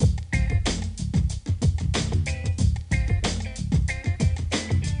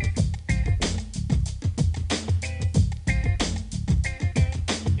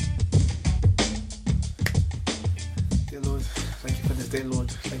pray,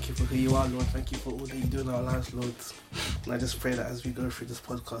 Lord, thank you for who you are, Lord. Thank you for all that you do in our lives, Lord. And I just pray that as we go through this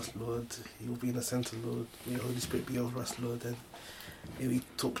podcast, Lord, you will be in the centre, Lord. May your Holy Spirit be over us, Lord, and may we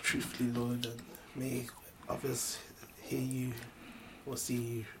talk truthfully, Lord, and may others hear you or see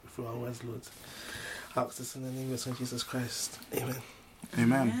you through our words, Lord. I ask this in the name of your Son, Jesus Christ. Amen.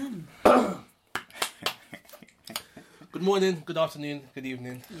 Amen. Good morning, good afternoon, good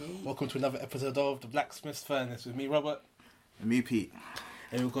evening. Welcome to another episode of The Blacksmith's Furnace with me, Robert. And me, Pete.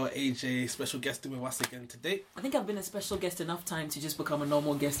 And we've got AJ, special guest with us again today. I think I've been a special guest enough time to just become a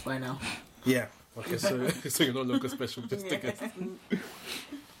normal guest by now. Yeah. Okay, so you're no longer special, just a guest.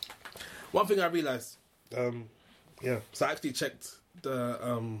 One thing I realised, so I actually checked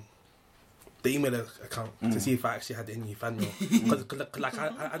the email account to see if I actually had any fan mail. Because like,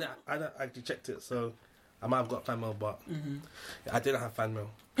 I actually checked it, so I might have got fan mail, but I didn't have fan mail.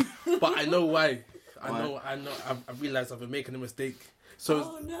 But I know why. I know. I've realised I've been making a mistake.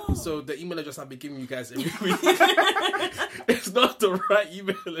 So, so the email address I'll be giving you guys every week, it's not the right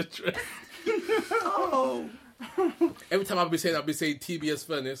email address. Oh. Every time I'll be saying TBS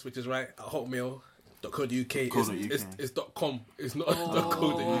Furnace, which is right at hotmail.co.uk. It's .com. It's not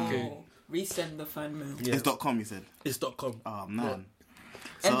 .co.uk. Resend the fan mail. Yes. It's .com, you said? It's .com. Oh, man.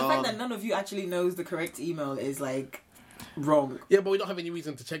 Yeah. And the fact that none of you actually knows the correct email is like wrong. Yeah, but we don't have any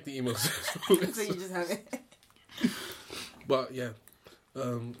reason to check the emails. So you just have it. But yeah.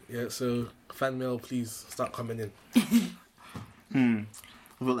 So fan mail, please start coming in. I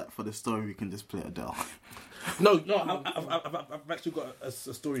feel like for the story we can just play Adele. No, I've actually got a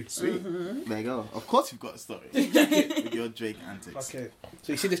story. Sweet. There you go. Of course you've got a story. With your Drake antics. Okay.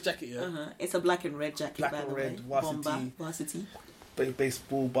 So you see this jacket, yeah? It's a black and red jacket. Black and red, varsity.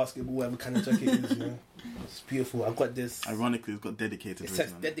 Baseball, basketball, whatever kind of jacket it is, you know. It's beautiful. I've got this. Ironically, it's got dedicated. It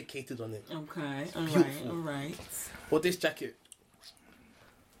says dedicated on it. Okay, all right. Well, this jacket.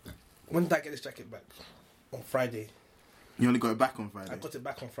 When did I get this jacket back? On Friday. You only got it back on Friday? I got it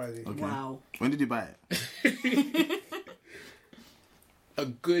back on Friday. Okay. Wow. When did you buy it? A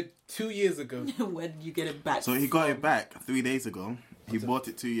good 2 years ago. When did you get it back? So he got it back 3 days ago. He bought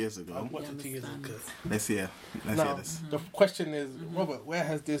it 2 years I ago. bought it 2 years ago. Let's hear this. The question is, Robert, where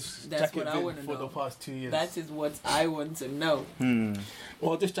has this jacket been for the past 2 years? That is what I want to know.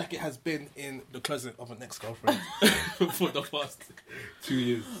 Well, this jacket has been in the closet of an ex-girlfriend for the past 2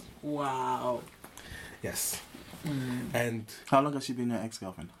 years. Wow. Yes. And how long has she been your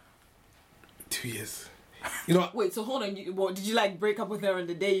ex-girlfriend? 2 years. You know what? Wait, so hold on. Did you like break up with her on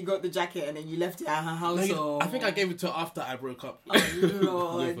the day you got the jacket and then you left it at her house? I think I gave it to her after I broke up.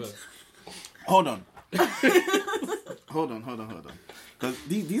 Oh, Lord. Hold on. Hold on. Because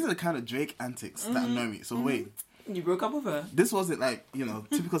these are the kind of Drake antics that annoy me. So wait. You broke up with her? This wasn't like,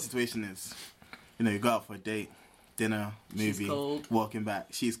 typical situation is, you go out for a date, dinner, movie, walking back,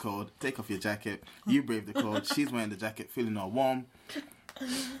 she's cold, take off your jacket, you brave the cold, she's wearing the jacket, feeling all warm.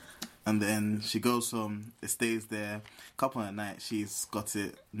 And then she goes home, it stays there. Couple of night, she's got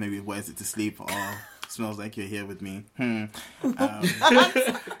it, maybe wears it to sleep, or smells like you're here with me. And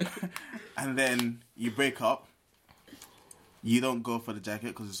then you break up. You don't go for the jacket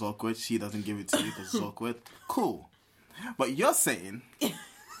because it's awkward. She doesn't give it to you because it's awkward. Cool. But you're saying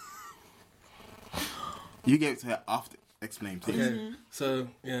you gave it to her after. Explain, please.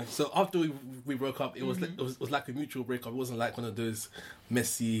 Okay. So after we broke up, it was like a mutual breakup. It wasn't like one of those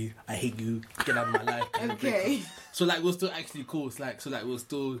messy, I hate you, get out of my life kind of breakup. So like we're still actually cool. We're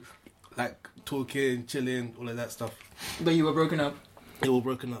still like talking, chilling, all of that stuff. But you were broken up. They were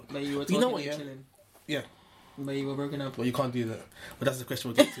broken up. But you were talking and chilling. Yeah. But you were broken up. Well, you can't do that. But that's the question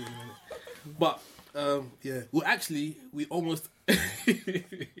we'll get to in a minute. But well, actually, we almost.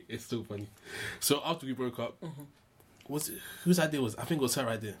 It's still funny. So after we broke up. Whose idea was? I think it was her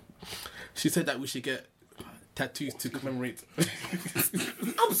idea. She said that we should get tattoos to commemorate.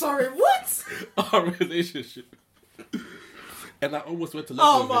 I'm sorry, what? Our relationship. And I almost went to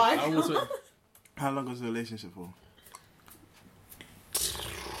love with it. I almost went. How long was the relationship for?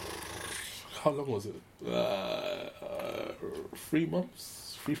 How long was it? 3 months.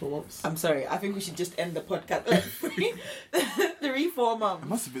 3-4 months. I'm sorry. I think we should just end the podcast. Like 3-4 months. It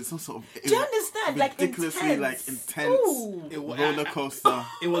must have been some sort of. Do you understand? Ridiculously intense roller coaster.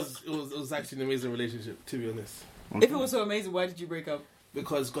 It was actually an amazing relationship, to be honest. Okay. If it was so amazing, why did you break up?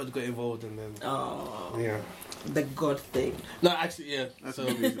 Because God got involved and then. Oh. Yeah. The God thing. No, actually, yeah. That's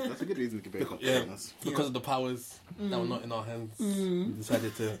a good reason to break up. Yeah. Because of the powers that were not in our hands, we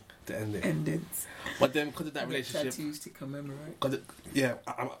decided to end it. But then because of that relationship, tattoos to commemorate.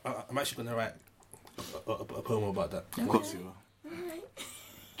 I'm actually gonna write a poem about that. Of course you are. Alright.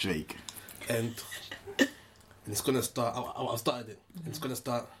 Drake. And and it's gonna start. I started it. And it's gonna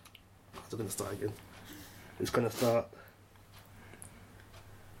start. It's gonna start again. It's gonna start.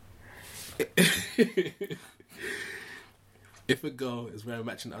 If a girl is wearing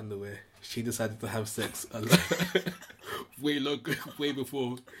matching underwear, she decided to have sex way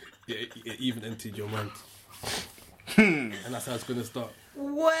before it even entered your mind. And that's how it's gonna start.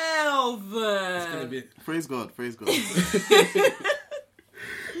 Well, then. It's gonna be. Praise God.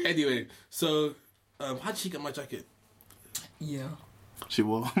 Anyway, so how did she get my jacket? Yeah. She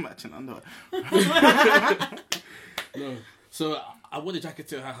wore matching underwear. No. So I wore the jacket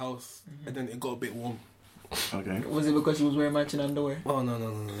to her house, and then it got a bit warm. Okay. Was it because she was wearing matching underwear? Oh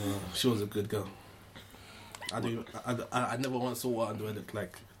no! She was a good girl. I never once saw what underwear looked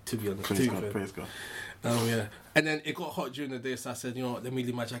like. To be honest, Praise God. Yeah. And then it got hot during the day, so I said, you know what, let me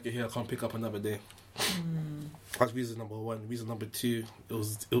leave my jacket here. I can't pick up another day. That's reason number one. Reason number two, it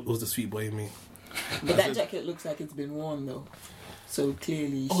was the sweet boy in me. But that jacket looks like it's been worn though. So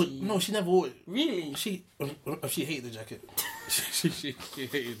clearly she... No, she never wore it. Really? She hated the jacket. she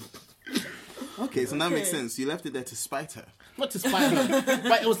hated it. Okay, so that makes sense. You left it there to spite her. Not to spite her,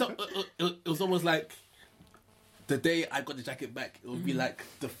 but it was almost like the day I got the jacket back, it would be like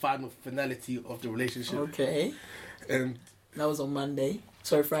the final finality of the relationship. Okay. And that was on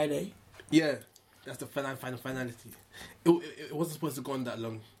Friday. Yeah, that's the finality. It wasn't supposed to go on that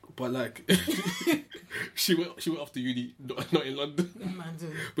long, but like she went off to uni, not in London,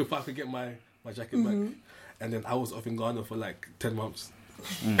 Imagine. before I could get my jacket back. And then I was off in Ghana for like 10 months.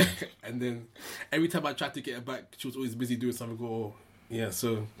 And then every time I tried to get it back, she was always busy doing something.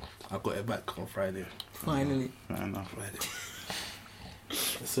 So I got it back on Friday. Finally. Fair enough. Friday.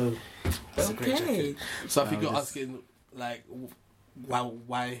 So that's a great jacket. So I think you're asking like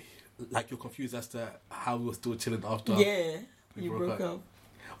why like you're confused as to how we were still chilling after. Yeah, you broke up.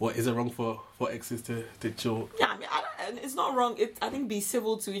 Or is it wrong for exes to chill? Yeah, I mean, it's not wrong. I think be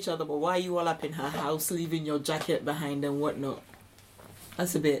civil to each other, but why are you all up in her house, leaving your jacket behind and whatnot?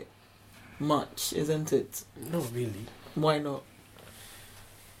 That's a bit much, isn't it? No, really. Why not?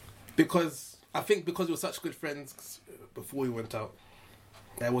 Because we were such good friends before we went out,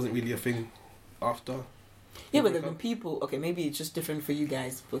 that wasn't really a thing after. Yeah, but there have been people... Okay, maybe it's just different for you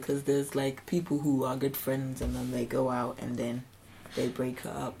guys, because there's like people who are good friends and then they go out and then they break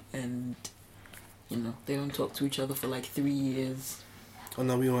up and, you know, they don't talk to each other for like 3 years. Oh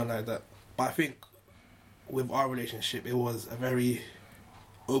no, we weren't like that. But I think with our relationship, it was a very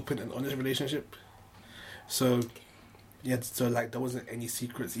open and honest relationship. So, yeah, so like there wasn't any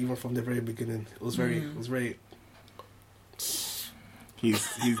secrets even from the very beginning. It was very... He's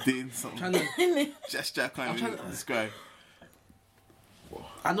doing something. Gesture I can't even describe.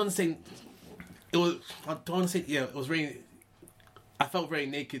 I don't say it was. I don't want to say it was very. I felt very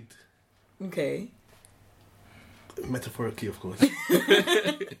naked. Okay. Metaphorically, of course.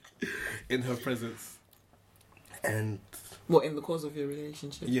 In her presence. And what, in the course of your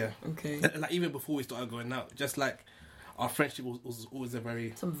relationship? Yeah. Okay. And like even before we started going out, just like our friendship was always a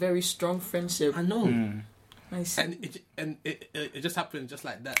very... Some very strong friendship. I know. I see. And it just happened just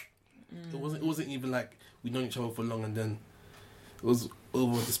like that. It wasn't even like we'd known each other for long, and then it was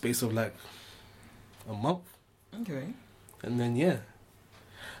over the space of like a month. Okay. And then yeah.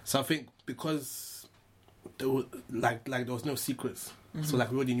 So I think because there was there was no secrets, so like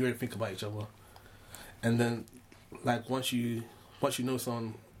we already knew everything about each other. And then like once you know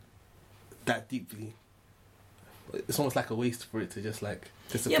someone that deeply, it's almost like a waste for it to just like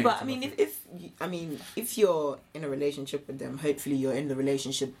disappear. Yeah, but I mean, if you're in a relationship with them, hopefully you're in the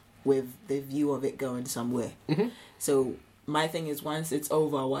relationship with the view of it going somewhere. So my thing is, once it's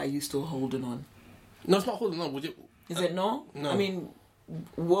over, why are you still holding on? No, it's not holding on. Would you? Is it not? No. I mean,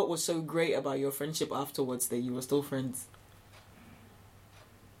 what was so great about your friendship afterwards that you were still friends?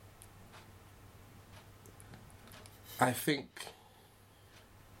 I think...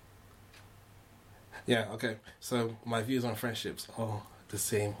 Yeah, okay. So my views on friendships are the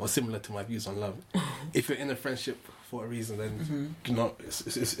same or similar to my views on love. If you're in a friendship for a reason, then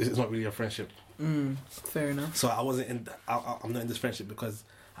it's not really a friendship. Fair enough. So I'm not in this friendship because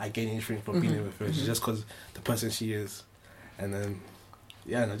I gain anything from being with her. It's just because the person she is. And then,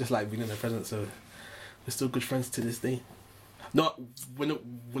 yeah, and I just like being in her presence. So we're still good friends to this day. We're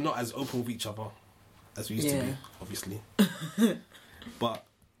not as open with each other as we used to be, obviously. But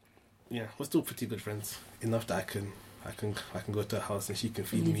yeah, we're still pretty good friends. Enough that I can go to her house and she can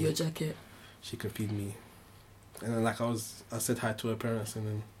feed me. Leave your jacket. She can feed me. And then like I said hi to her parents, and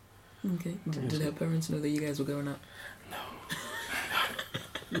then... Okay. Did her parents know that you guys were going out? No.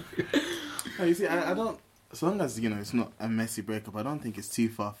 Oh, you see, I don't... As long as, it's not a messy breakup, I don't think it's too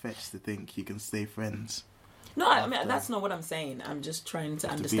far-fetched to think you can stay friends. No, I mean that's not what I'm saying. I'm just trying to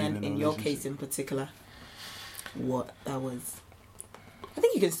understand in your case in particular what that was. I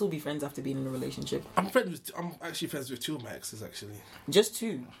think you can still be friends after being in a relationship. I'm actually friends with 2 of my exes actually. Just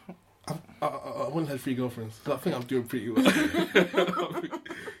 2. I only had 3 girlfriends. I think I'm doing pretty well.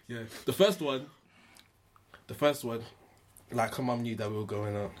 Yeah, the first one, like her mum knew that we were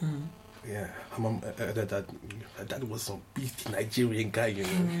going out. Yeah, her mum, her dad was some beastie Nigerian guy, you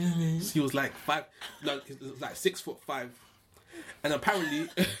know. Really? So he was like 6'5", and apparently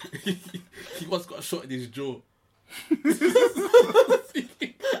he once got a shot in his jaw.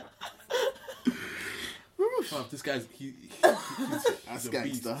 Oh, this guy's he's That's a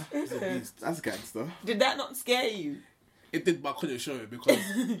gangster. beast. He's a beast. That's gangster. Did that not scare you? It did, but I couldn't show it because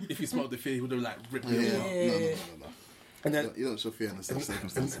if he smelled the fear, he would have like ripped me apart. No. And then You don't show fear in such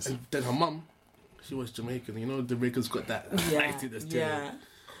circumstances. and then her mum, she was Jamaican. You know, Jamaica's got that feistiness to it.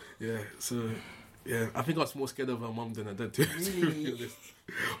 Yeah. So yeah, I think I was more scared of her mum than her dad. To be honest.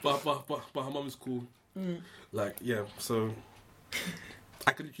 But her mum's cool. Like yeah, so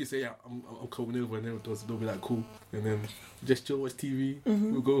I could literally say I'm coming over and they'll be like cool, and then just chill, watch TV,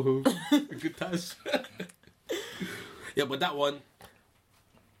 we'll go home, good times. Yeah, but that one,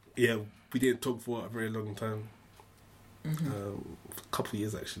 yeah, we didn't talk for a very long time. A couple of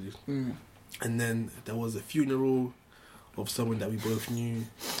years actually. And then there was a funeral of someone that we both knew.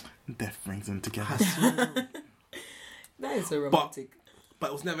 Death brings them together. That is so romantic.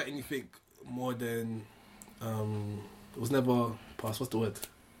 But it was never anything more than it was never past. What's the word?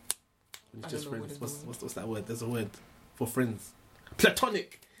 Just friends. What's that word? There's a word for friends.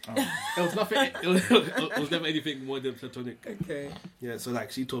 Platonic. Oh. It was nothing. It was never anything more than platonic. Okay. Yeah. So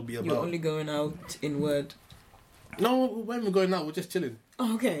like she told me about. You're only going out in word. No, when we're going out, we're just chilling.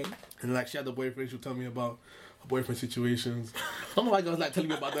 Okay. And like she had a boyfriend, she'll tell me about her boyfriend situations. I don't know why girls like telling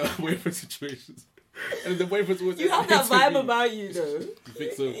me about their boyfriend situations. And the boyfriend's always. You have that vibe about you, though. You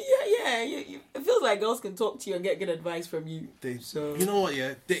think so? Yeah. It feels like girls can talk to you and get good advice from you. So you know what?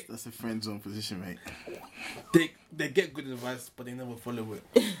 Yeah, that's a friend zone position, mate. They get good advice, but they never follow it.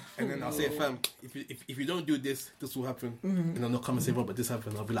 And then I'll say, fam, if you don't do this, this will happen. And they'll not come and say, but this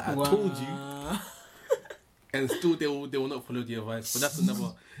happened. I'll be like, I told you. And still, they will not follow the advice. But that's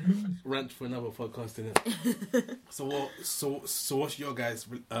another rant for another podcast, innit? So what's your guys'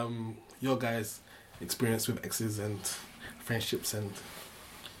 experience with exes and friendships and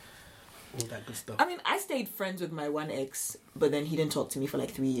all that good stuff? I mean, I stayed friends with my one ex, but then he didn't talk to me for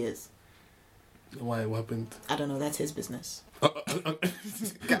like 3 years. Why? What happened? I don't know. That's his business. God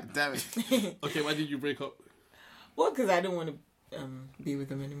damn it. Okay, why did you break up? Well, because I don't want to be with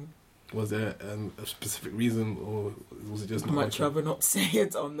him anymore. Was there a specific reason, or was it just? I'd much rather not say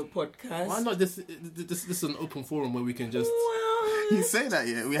it on the podcast. Why not? This is an open forum where we can just. Well, You say that,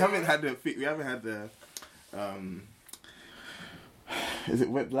 yeah. We haven't had the. Is it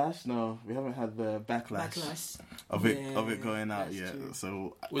whiplash? No, we haven't had the backlash. of it going out yet. True.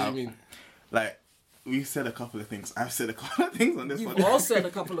 So what do you mean? Like, we've said a couple of things. I've said a couple of things on this You've podcast. all said a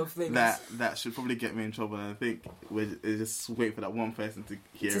couple of things. That should probably get me in trouble, and I think we're just wait for that one person to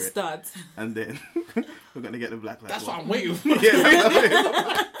hear it. Start. And then we're going to get the backlash. That's what I'm waiting for.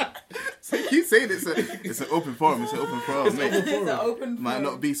 Yeah, so keep saying it's an open forum. It's an open forum, mate. It's an open forum. Might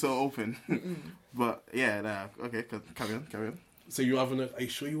not be so open. But yeah, okay, carry on. So you rather not? Are you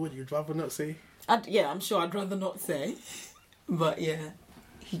sure you would? You'd rather not say? I'm sure I'd rather not say. But yeah,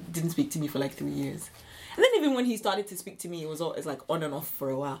 he didn't speak to me for like 3 years. And then even when he started to speak to me, it's like on and off for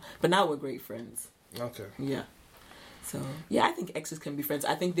a while. But now we're great friends. Okay. Yeah. So yeah, I think exes can be friends.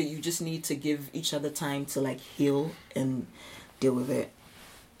 I think that you just need to give each other time to like heal and deal with it.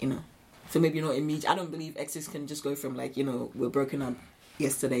 You know. So maybe not immediate. I don't believe exes can just go from like, we're broken up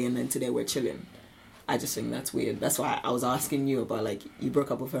yesterday and then today we're chilling. I just think that's weird. That's why I was asking you about like you broke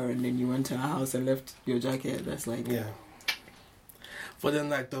up with her and then you went to her house and left your jacket. That's like But then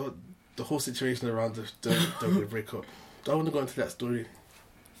like the whole situation around the breakup. Do I want to go into that story?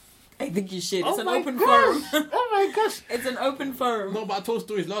 I think you should. It's an open forum. Oh my gosh! It's an open forum. No, but I told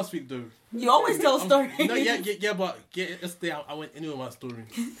stories last week though. You always tell stories. No, but yesterday I went into my story.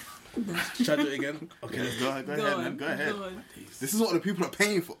 Should I do it again? Okay, let's Go ahead, man. Go ahead. This is what the people are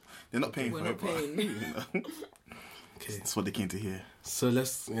paying for. They're not paying for it, but okay, that's what they came to hear. So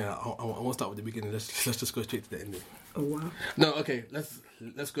let's I won't start with the beginning. Let's just go straight to the ending. Oh wow. No, okay. Let's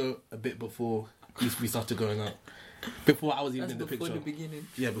go a bit before we started going out. Before I was even in the picture. Before the beginning.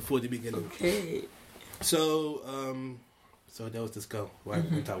 Yeah, before the beginning. Okay. So there was this girl who I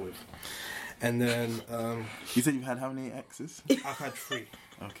went out with, and then You said you've had how many exes? I've had 3.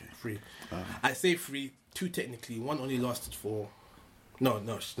 Okay, 3. I say 3. 2 technically. 1 only lasted for. No.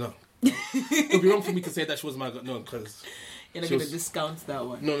 It would be wrong for me to say that she was my girlfriend. No, because you're not going to discount that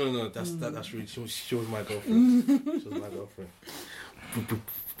one. No. That's rude. She was my girlfriend. She was my girlfriend.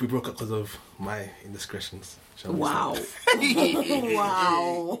 We broke up because of my indiscretions. Wow.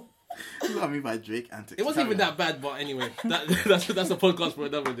 Wow. That's what I mean by Drake antics. It wasn't even that bad, but anyway, that's a podcast for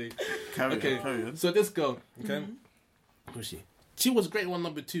another day. Carry on. So this girl, okay, who's she? She was great one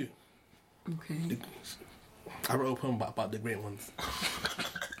number 2. Okay. I wrote a poem about the great ones.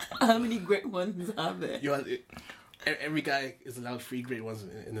 How many great ones are there? Every guy is allowed 3 great ones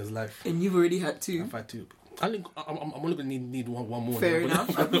in his life. And you've already had 2. I've had 2. I'm only gonna need one more. Fair enough.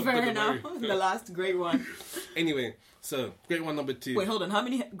 Fair enough. The last great one. Anyway, so great one number 2. Wait, hold on. How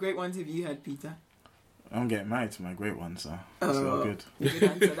many great ones have you had, Peter? I'm getting married to my great one, so that's all good. Good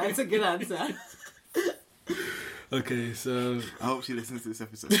answer. That's a good answer. Okay, so I hope she listens to this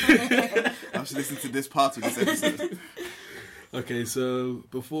episode. I hope she listens to this part of this episode. Okay, so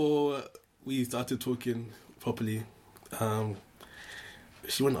before we started talking properly,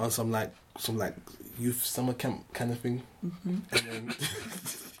 she went on some youth summer camp kind of thing, and then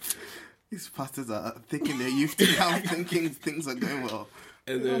these pastors are thinking they're youth camp, thinking things are going well.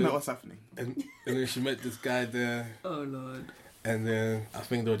 And then, I don't know what's happening. And then she met this guy there. Oh Lord! And then I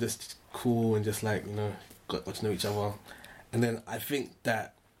think they were just cool and just got to know each other. And then I think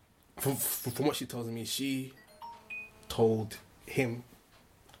that from what she tells me, she told him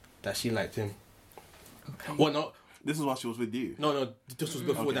that she liked him. Okay. Well, no. This is while she was with you? No, this was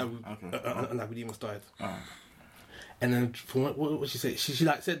before that we even started. And then from what she said, she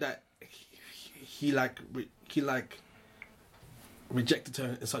said that he rejected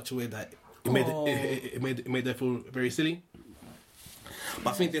her in such a way that it made her feel very silly. But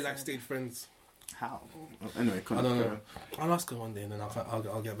I think they stayed friends. How? Anyway, I don't know. I'll ask her one day and then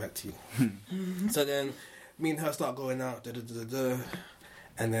I'll get back to you. So then me and her start going out,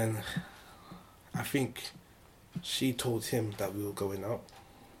 and then I think she told him that we were going out,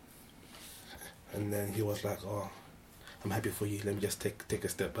 and then he was like, "Oh, I'm happy for you. Let me just take a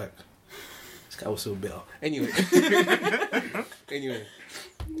step back." This guy was so bitter. Anyway,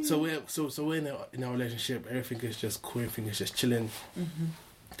 so we're in our relationship. Everything is just cool. Everything is just chilling. Mm-hmm.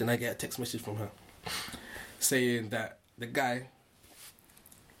 Then I get a text message from her saying that the guy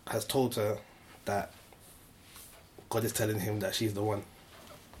has told her that God is telling him that she's the one.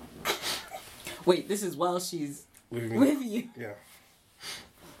 Wait, this is while she's with you? Yeah.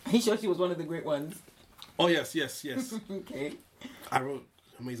 Are you sure she was one of the great ones? Oh, yes. Okay. I wrote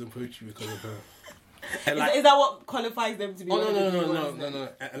amazing poetry because of her. And is that what qualifies them to be one of the great ones? No.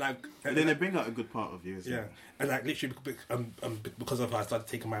 And then they bring out a good part of you, isn't it? And literally because of her, I started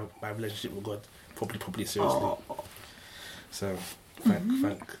taking my relationship with God properly seriously. Oh. So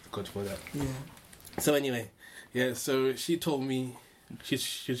thank God for that. Yeah. So anyway, so she told me,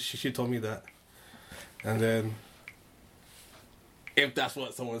 she told me that. And then, if that's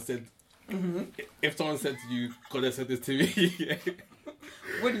what someone said, if someone said to you, God has said this to me,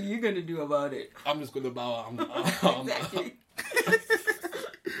 what are you going to do about it? I'm just going to bow out. Exactly.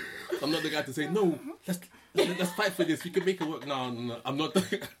 I'm not the guy to say, no, let's fight for this. We can make it work. No, I'm not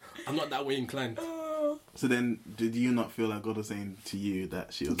that way inclined. So then, did you not feel like God was saying to you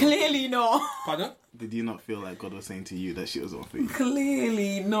that she was... Clearly not. Pardon? Did you not feel like God was saying to you that she was on for you?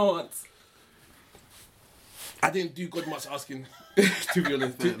 Clearly not. I didn't do God much asking, to be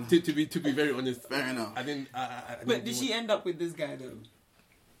honest. To be very honest. Fair enough. I didn't But did she end up with this guy though?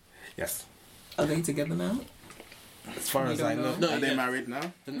 Yes. Are they together now? As far as I know. Are they married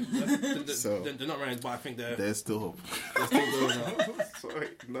now? They're not married, but I think there's still hope. They're still going out. Sorry,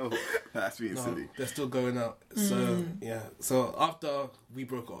 no. That's being silly. They're still going out. So, So after we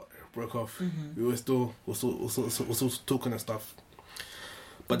broke off, we were still talking and stuff.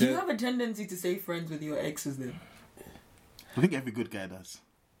 But do you have a tendency to stay friends with your exes then? I think every good guy does.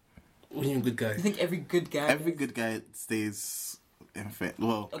 What do you mean good guy? I think every good guy good guy stays in friends.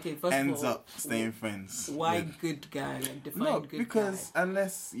 Well, ends up staying friends. Why good guy? Like define good because guy.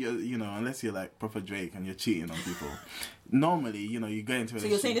 unless you're like proper Drake and you're cheating on people, normally, you get into a relationship. So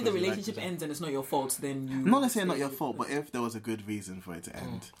you're saying if the relationship ends and it's not your fault, then you... Not necessarily not your fault, but if there was a good reason for it to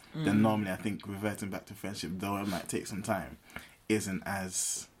end, then normally I think reverting back to friendship, though it might take some time, isn't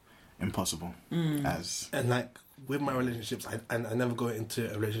as impossible as... And like with my relationships, I never go into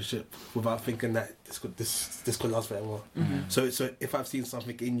a relationship without thinking that this could last forever. So if I've seen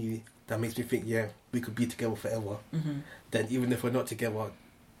something in you that makes me think, we could be together forever, then even if we're not together,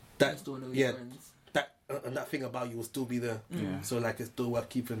 that still know your friends. That thing about you will still be there. So like it's still worth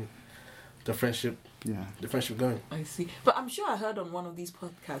keeping the friendship going. I see. But I'm sure I heard on one of these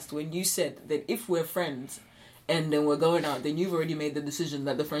podcasts when you said that if we're friends and then we're going out, then you've already made the decision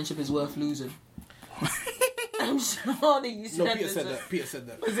that the friendship is worth losing. I'm sure that you said No, Peter said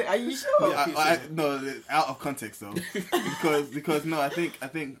that. Was it? Are you sure? Yeah, No, out of context though, because no, I think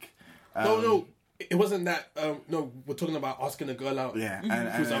no, it wasn't that. No, we're talking about asking a girl out. Yeah,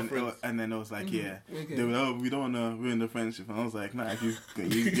 and then it was like, yeah, Okay. they were, we don't want to ruin the friendship, and I was like, nah,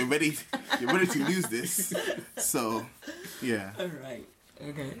 you're ready to lose this, so yeah. All right.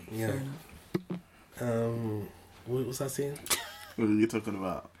 Okay. Yeah. Fair enough. What was I saying? What were you talking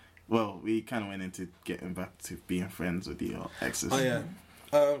about? Well, we kind of went into getting back to being friends with your exes. Oh yeah,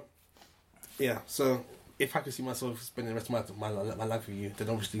 yeah. So if I could see myself spending the rest of my life with you, then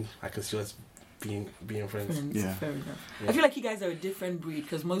obviously I can see us being friends. Yeah. Fair enough. Yeah. I feel like you guys are a different breed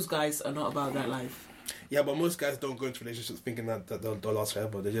because most guys are not about that life. Yeah, but most guys don't go into relationships thinking that they'll last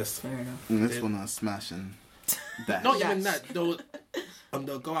forever. They just Fair enough. And this one was smash and dash. not even that.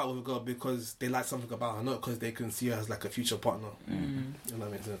 They'll go out with a girl because they like something about her, not because they can see her as like a future partner. If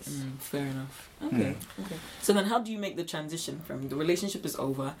that makes sense. Fair enough. Okay. So then how do you make the transition from the relationship is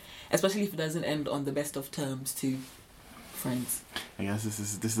over, especially if it doesn't end on the best of terms, to friends? I guess this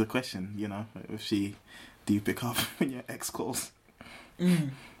is the question, you know. Do you pick up when your ex calls?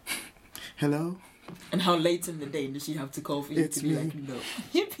 Hello? And how late in the day does she have to call for you It's to be me. like, no?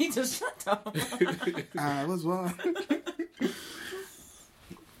 You Peter, shut up. I was wrong.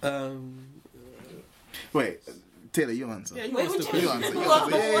 Wait, Taylor, you answer. Yeah, you Wait, answer would the you- question. You answer. What?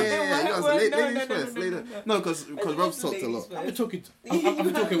 You answer. No, Ladies no, first. no, Later. no. No, because Rob's talked a lot. I've been talking. I've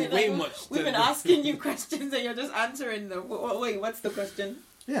been talking way much. We've been asking you questions and you're just answering them. Wait, what's the question?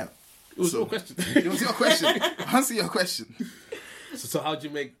 Yeah. It was So- your question. It was your question. Answer your question. So how do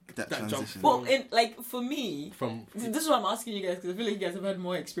you make That that jump? transition. Well, for me, From this is what I'm asking you guys because I feel like you guys have had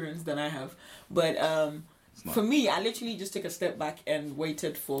more experience than I have. But not. for me, I literally just took a step back and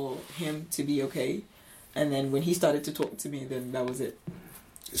waited for him to be okay. And then when he started to talk to me, then that was it.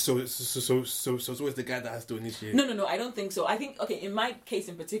 so it's always the guy that has to initiate. No, I don't think so. I think, okay, in my case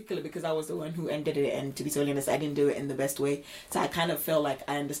in particular, because I was the one who ended it, and to be totally honest, I didn't do it in the best way. So I kind of felt like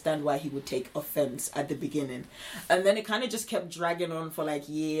I understand why he would take offense at the beginning. And then it kind of just kept dragging on for like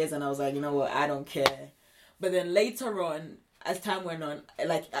years, and I was like, you know what, I don't care. But then later on, as time went on,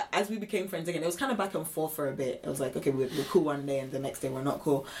 like as we became friends again, it was kind of back and forth for a bit. It was like, okay, we're cool one day, and the next day we're not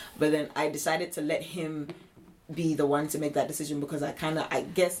cool. But then I decided to let him be the one to make that decision because I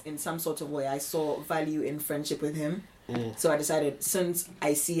guess in some sort of way I saw value in friendship with him. So I decided, since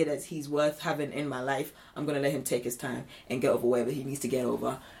I see it as he's worth having in my life, I'm going to let him take his time and get over whatever he needs to get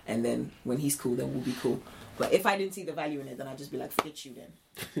over. And then when he's cool, then we'll be cool. But if I didn't see the value in it, then I'd just be like, forget you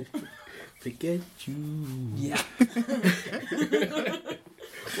then. Forget you. Yeah.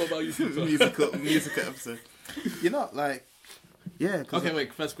 What about you? musical episode. You know, like, yeah. Okay,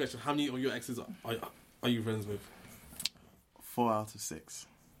 wait. First question: how many of your exes are you friends with? 4 out of 6.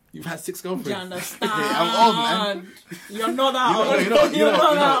 You've had 6 Do girlfriends. you understand? Okay, I'm old, man. You're not that old. You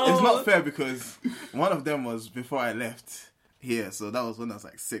know, it's not old. fair because one of them was before I left here, so that was when I was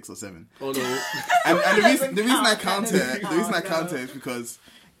like 6 or 7. Oh no. And the reason I count. counter is because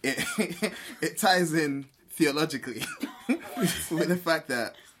it ties in theologically with the fact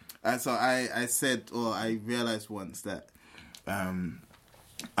that so I said, or I realized once that I'm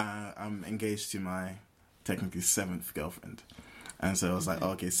engaged to my technically 7th girlfriend, and so I was like,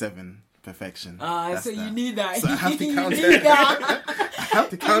 okay, 7, perfection. That's so you that. need that. So I have to You count need it. that. I have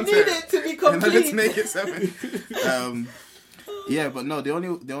to You count need it to be in order complete. to make it 7. Yeah, but no, the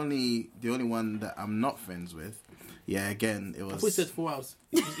only one that I'm not friends with. Yeah, again, it I was. thought you said 4 hours.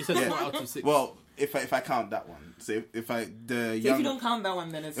 You said 4 out of 6. Well, if I count that one, so if I So if you don't count that one,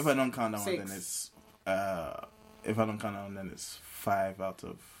 then it's. if I don't count that 6. one, then it's if I don't count that one, then it's 5 out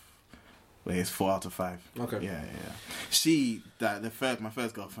of. Wait, it's 4 out of 5. Okay. Yeah. She my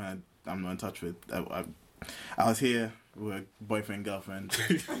first girlfriend, I'm not in touch with. I was here. We were boyfriend girlfriend.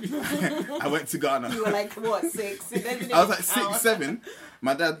 I went to Ghana. You were like what, 6? I was like 6, 7.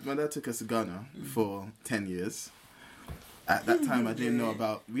 My dad took us to Ghana for 10 years. At that time, I didn't know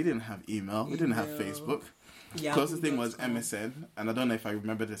about. We didn't have email. We didn't have Facebook. Yeah. Closest thing was MSN, and I don't know if I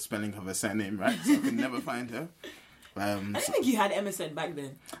remember the spelling of her surname right, so I could never find her. I don't think you had MSN back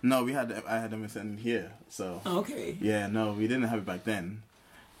then. No, I had MSN here, so Okay. yeah, no, we didn't have it back then.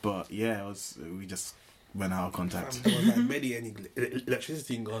 But yeah, we just went out of contact. There was like barely any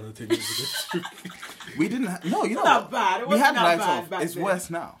electricity in Ghana 10 years ago. We didn't. No, you know Not what? bad. It We wasn't had that lights bad off. back It's then. worse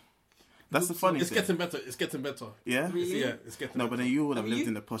now. That's the funny It's thing. getting better. It's getting better. Yeah? Really? Yeah, it's getting No, better. but then you would have lived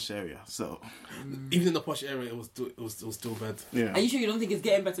in the posh area, so... Even in the posh area, it was still bad. Yeah. Are you sure you don't think it's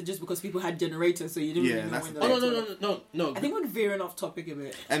getting better just because people had generators, so you didn't Yeah, really know that's when the the thing. lights were on? No. I think we're veering off topic a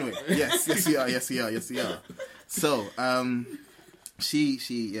bit. Anyway, yes we are. So,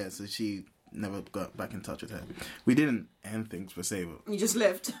 she never got back in touch with her. We didn't end things per se, but You just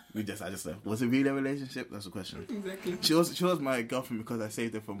left. I just left. Was it really a relationship? That's the question. Exactly. She was my girlfriend because I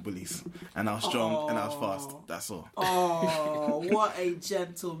saved her from bullies, and I was strong and I was fast. That's all. Oh, what a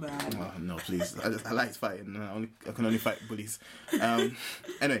gentleman. Oh, no, please. I like fighting. I can only fight bullies.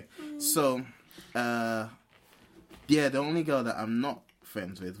 Anyway, so the only girl that I'm not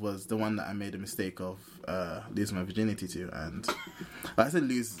friends with was the one that I made a mistake of losing my virginity to, and I said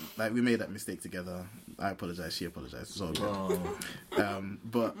lose, like we made that mistake together. I apologize, she apologized, it's all good.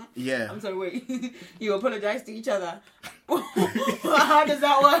 But yeah, I'm sorry, wait. You apologize to each other? How does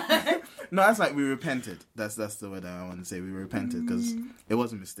that work? no, that's like we repented. That's the word I want to say. We repented because it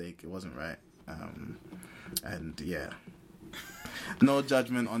was a mistake, it wasn't right, and yeah. No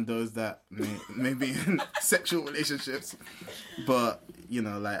judgment on those that may be in sexual relationships, but you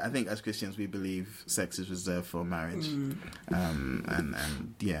know, like I think as Christians we believe sex is reserved for marriage,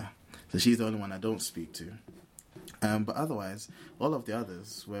 and yeah, so she's the only one I don't speak to, but otherwise all of the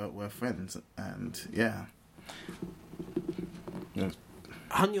others were friends, and yeah.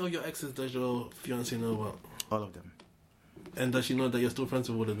 How many of your exes does your fiance know about? All of them. And does she know that you're still friends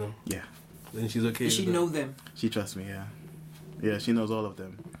with all of them? Yeah. Then she's okay. Does she know them? She trusts me. Yeah, she knows all of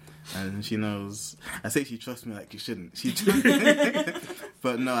them, and she knows. I say she trusts me like you shouldn't. She,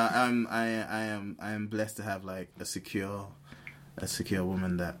 but no, I am blessed to have like a secure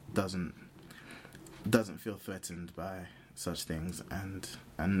woman that doesn't feel threatened by such things, and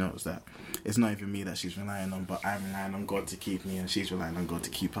knows that it's not even me that she's relying on, but I'm relying on God to keep me, and she's relying on God to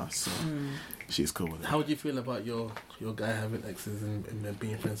keep us. So she's cool with it. How do you feel about your guy having exes and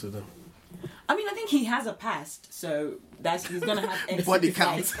being friends with them? I mean, I think he has a past, so he's gonna have exes. Body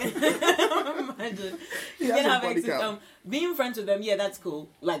count. Imagine. He's gonna have body exes. count. Being friends with them, yeah, that's cool.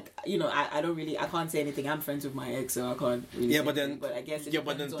 Like, you know, I can't say anything. I'm friends with my ex, so I can't really. Yeah, but then, but I guess.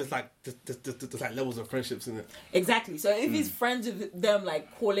 But then there's like levels of friendships in it. Exactly. So if he's friends with them,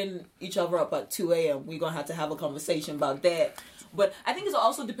 like calling each other up at 2 a.m., we're gonna have to have a conversation about that. But I think it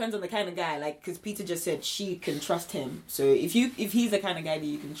also depends on the kind of guy. Like, because Peter just said she can trust him. So if he's the kind of guy that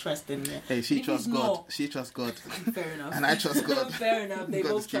you can trust, then hey, she trusts God. not, she trusts God. fair enough. And I trust God. Fair enough. They God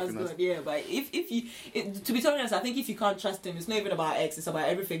both is keeping trust us. God. Yeah, but to be totally honest, I think if you can't trust him, it's not even about ex. It's about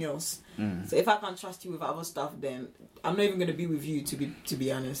everything else. So if I can't trust you with other stuff, then I'm not even going to be with you. To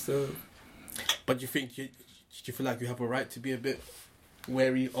be honest. So. But you think you feel like you have a right to be a bit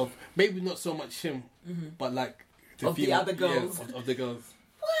wary of maybe not so much him, but like Of the other girls. Yeah, of the girls.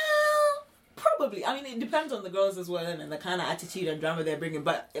 Well, probably. I mean, it depends on the girls as well and the kind of attitude and drama they're bringing.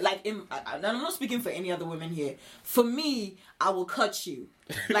 But like, and I'm not speaking for any other women here. For me, I will cut you.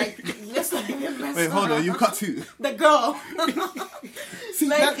 Like, let's not even mess Wait, hold on, around. you cut who? The girl. See,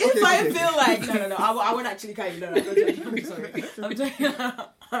 Like, that- if okay, I okay. feel like no, I won't actually cut you. No, I'm joking. I'm sorry. I'm joking.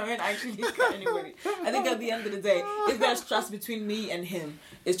 I won't actually cut anybody. I think at the end of the day, if there's trust between me and him,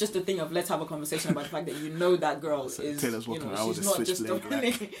 it's just a thing of let's have a conversation about the fact that you know that girl is, Taylor's you walking know, around with she's a not just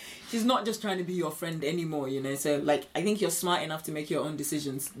switchblade, she's not just trying to be your friend anymore, you know. So like, I think you're smart enough to make your own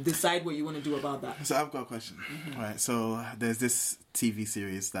decisions, decide what you want to do about that. So I've got a question. Right, so there's this TV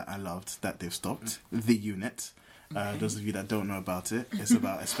series that I loved that they've stopped, The Unit. Those of you that don't know about it, it's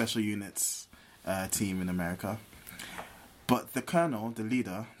about a special units team in America. But the colonel, the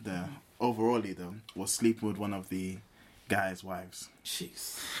leader, the overall leader, was sleeping with one of the guy's wives.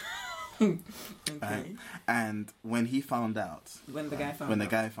 Jeez. Okay. Right? And when he found out, When the guy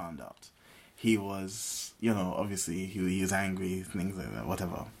found out, he was, you know, obviously he was angry, things like that,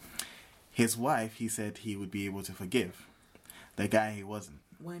 whatever. His wife, he said he would be able to forgive. The guy, he wasn't.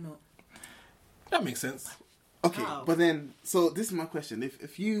 Why not? That makes sense. Okay, How? but then, so this is my question.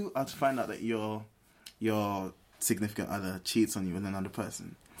 If you are to find out that your significant other cheats on you with another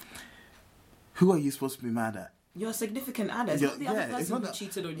person, who are you supposed to be mad at? Your significant other. It's Yeah, not the other yeah, it's person not who that-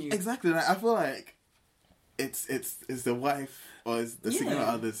 cheated on you. Exactly. Like, I feel like it's the wife or it's the significant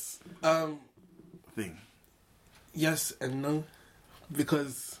Yeah. other's thing. Yes and no,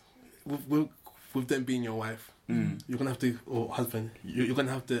 because with them being your wife, you're gonna have to, or husband, you're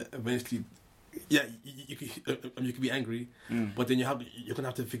gonna have to eventually. Yeah, you could be angry, but then you're gonna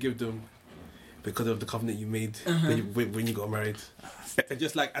have to forgive them because of the covenant you made when you got married. And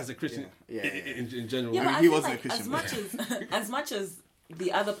just like as a Christian, Yeah. in general. Yeah, I mean, but I he feel wasn't like a Christian. as much as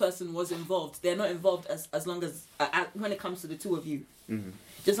the other person was involved. They're not involved as long as when it comes to the two of you. Mm-hmm.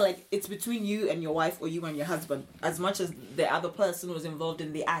 Just like it's between you and your wife or you and your husband. As much as the other person was involved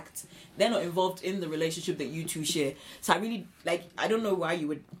in the act, they're not involved in the relationship that you two share. So I don't know why you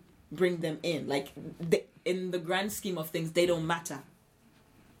would bring them in. Like, in the grand scheme of things, they don't matter.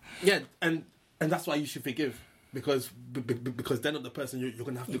 Yeah, and that's why you should forgive. Because they're not the person you're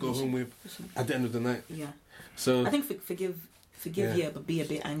going to have to go home with at the end of the night. Yeah. So I think forgive, yeah, but be a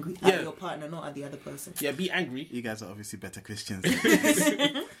bit angry at your partner, not at the other person. Yeah, be angry. You guys are obviously better Christians.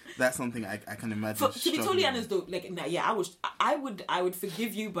 That's something I can imagine. To be totally honest, though, I would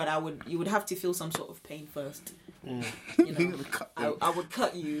forgive you, but you would have to feel some sort of pain first. Mm. You know, I would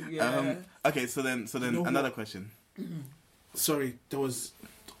cut you. Yeah. Okay, so then another question. Mm-hmm. Sorry, there was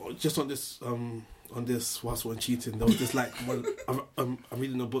just on this whilst we're cheating. There was this like I'm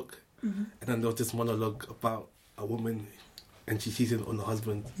reading a book, and then there was this monologue about a woman. And she cheated on her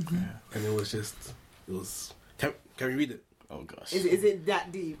husband, and it was. Can we read it? Oh gosh, is it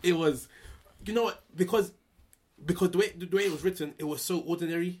that deep? It was, you know what? Because the way it was written, it was so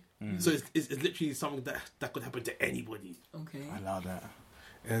ordinary. So it's literally something that could happen to anybody. Okay, I allow that.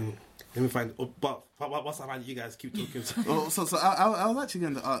 And let me find. But once I find it, you guys keep talking. So I was actually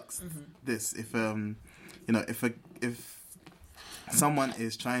going to ask this: if if someone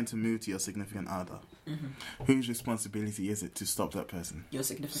is trying to move to your significant other. Whose responsibility is it to stop that person? Your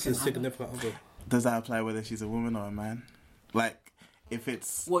significant other. Does that apply whether she's a woman or a man? Like, if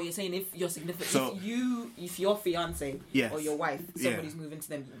it's... Well, you're saying if your significant... if your fiance or your wife, somebody's moving to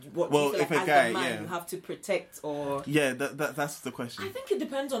them, what do you feel like as a man you have to protect or... Yeah, that's the question. I think it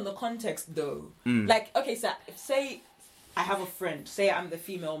depends on the context, though. Like, okay, so say... I have a friend. Say I'm the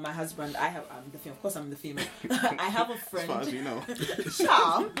female, my husband. I'm the female. Of course, I'm the female. I have a friend. As far as you know.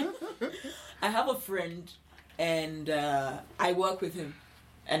 I have a friend, and I work with him,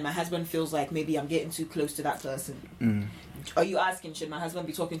 and my husband feels like maybe I'm getting too close to that person. Are you asking, should my husband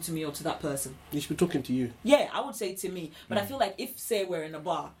be talking to me or to that person? He should be talking to you. Yeah, I would say to me. But I feel like if, say, we're in a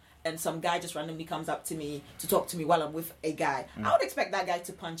bar, and some guy just randomly comes up to me to talk to me while I'm with a guy, I would expect that guy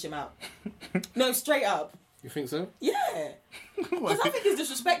to punch him out. No, straight up. You think so? Yeah. Because I think it's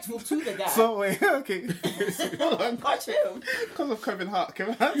disrespectful to the guy. So, wait, okay. Punch him. Because of Kevin Hart.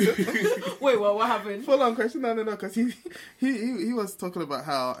 Wait, what happened? Full on question. No, because he was talking about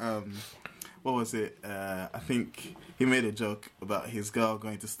how, what was it? I think he made a joke about his girl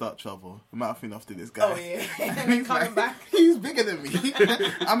going to start trouble, mouthing off to this guy. Oh, yeah. And then coming back. He's bigger than me.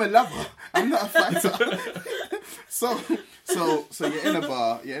 I'm a lover. I'm not a fighter. So you're in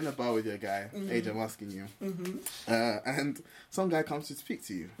a bar with your guy, age I'm asking you, and some guy comes to speak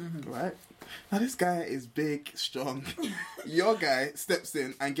to you, right? Now this guy is big, strong. Your guy steps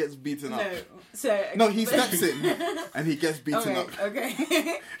in and gets beaten up. No, he steps in and he gets beaten up. Okay.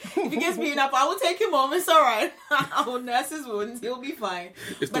 If he gets beaten up, I will take him home. It's all right. I will nurse his wounds. He'll be fine.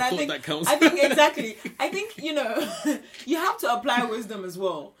 It's the thought that counts. I think exactly. I think you have to apply wisdom as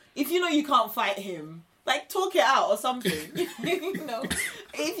well. If you can't fight him. Like, talk it out or something.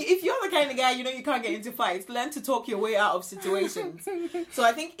 If you're the kind of guy, you can't get into fights, learn to talk your way out of situations. So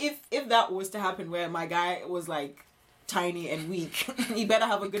I think if that was to happen where my guy was, like, tiny and weak, he better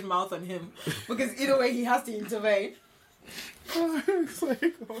have a good mouth on him. Because either way, he has to intervene. It's like,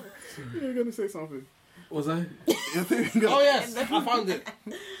 you're going to say something. Was I? Oh, yes. I found it.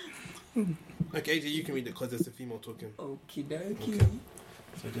 Okay, AJ, you can read it because there's a female talking. Okie dokie. Okay.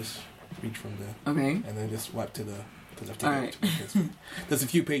 So just read from there. Okay. And then just wipe to the left. All right. There's a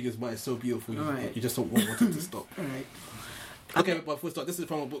few pages, but it's so beautiful. You just don't want it to stop. All right. Okay, but before we start, this is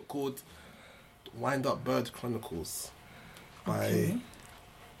from a book called Wind Up Bird Chronicles by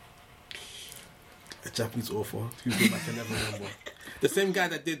a Japanese author whose name I can never remember. The same guy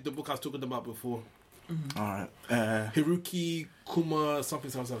that did the book I was talking about before. All right. Hiroki Kuma something.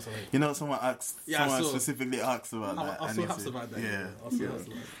 Someone specifically asked about that. I saw haps about that. Yeah.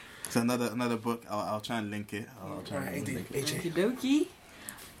 So another book. I'll try and link it. Okie dokie.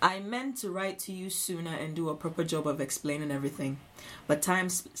 I meant to write to you sooner and do a proper job of explaining everything, but time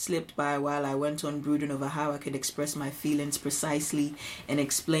slipped by while I went on brooding over how I could express my feelings precisely and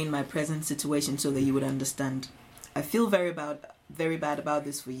explain my present situation so that you would understand. I feel very bad about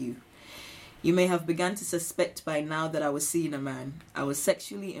this for you. You may have begun to suspect by now that I was seeing a man. I was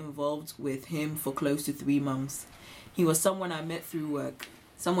sexually involved with him for close to 3 months. He was someone I met through work,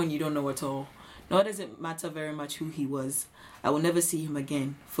 someone you don't know at all. Nor does it matter very much who he was. I will never see him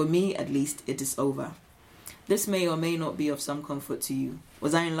again. For me, at least, it is over. This may or may not be of some comfort to you.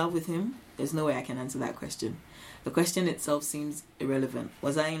 Was I in love with him? There's no way I can answer that question. The question itself seems irrelevant.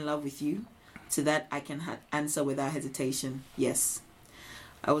 Was I in love with you? To that I can answer without hesitation, yes.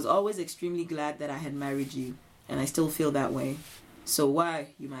 I was always extremely glad that I had married you, and I still feel that way. So why,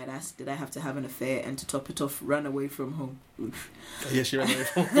 you might ask, did I have to have an affair and to top it off, run away from home? Oof. Yeah, she ran away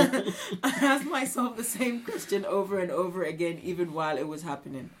from home. I asked myself the same question over and over again, even while it was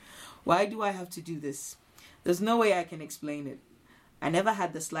happening. Why do I have to do this? There's no way I can explain it. I never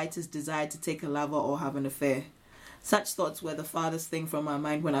had the slightest desire to take a lover or have an affair. Such thoughts were the farthest thing from my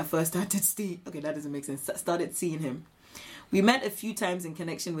mind when I first started started seeing him. We met a few times in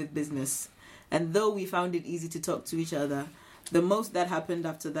connection with business, and though we found it easy to talk to each other, the most that happened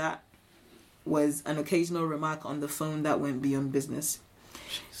after that was an occasional remark on the phone that went beyond business.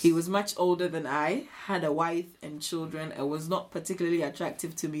 Jeez. He was much older than I, had a wife and children, and was not particularly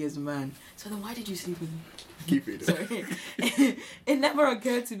attractive to me as a man. So then why did you sleep with him? Keep it. Sorry. It never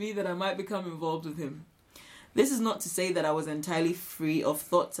occurred to me that I might become involved with him. This is not to say that I was entirely free of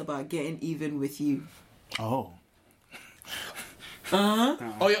thoughts about getting even with you. Oh. Uh-huh.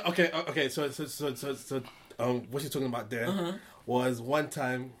 Oh yeah. Okay. So what you're talking about there was one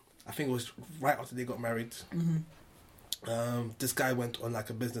time. I think it was right after they got married. Mm-hmm. This guy went on like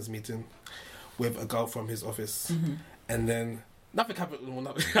a business meeting with a girl from his office, and then nothing happened.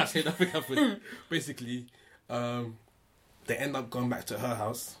 Well, I say nothing happened. Basically, they end up going back to her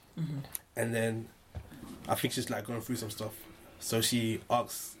house, and then I think she's like going through some stuff. So she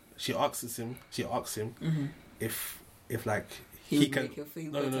asks him if like he can.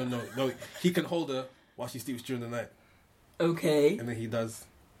 No. He can hold her while she sleeps during the night. Okay. And then he does.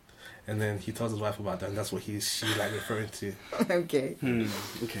 And then he tells his wife about that, and that's what she's like referring to. Okay.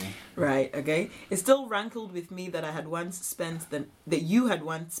 Okay. Right. Okay. It still rankled with me that that you had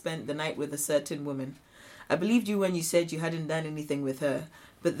once spent the night with a certain woman. I believed you when you said you hadn't done anything with her,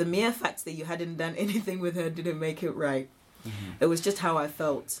 but the mere fact that you hadn't done anything with her didn't make it right. It was just how I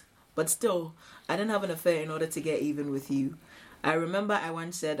felt. But still, I didn't have an affair in order to get even with you. I remember I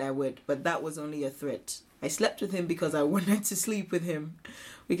once said I would, but that was only a threat. I slept with him because I wanted to sleep with him.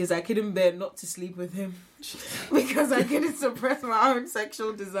 Because I couldn't bear not to sleep with him. Because I couldn't suppress my own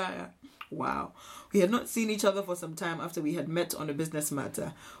sexual desire. Wow. We had not seen each other for some time after we had met on a business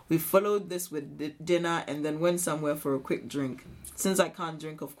matter. We followed this with dinner and then went somewhere for a quick drink. Since I can't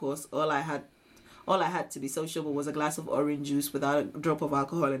drink, of course, all I had to be sociable was a glass of orange juice without a drop of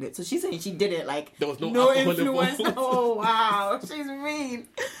alcohol in it. So she's saying she did it like there was no influence. Oh wow, she's mean.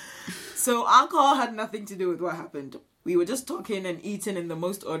 So alcohol had nothing to do with what happened. We were just talking and eating in the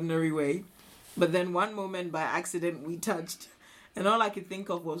most ordinary way. But then one moment by accident we touched. And all I could think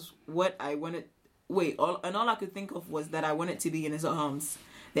of was that I wanted to be in his arms.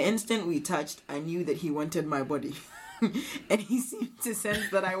 The instant we touched, I knew that he wanted my body. And he seemed to sense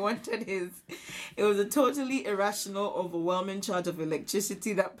that I wanted his. It was a totally irrational, overwhelming charge of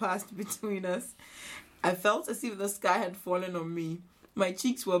electricity that passed between us. I felt as if the sky had fallen on me. My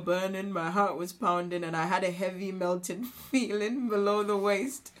cheeks were burning, my heart was pounding, and I had a heavy melting feeling below the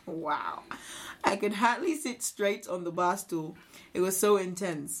waist. Wow. I could hardly sit straight on the bar stool. It was so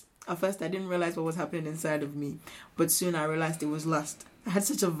intense. At first, I didn't realize what was happening inside of me, but soon I realized it was lust. I had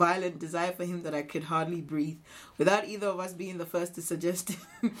such a violent desire for him that I could hardly breathe. Without either of us being the first to suggest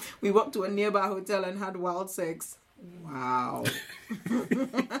it, we walked to a nearby hotel and had wild sex. Wow.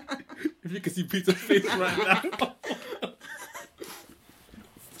 If you can see Peter's face right now.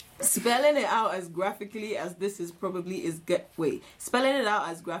 Spelling it out as graphically as this is probably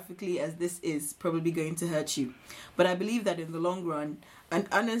going to hurt you. But I believe that in the long run, an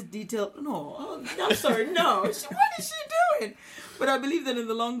honest, detailed... No, I'm sorry, no. What is she doing? But I believe that in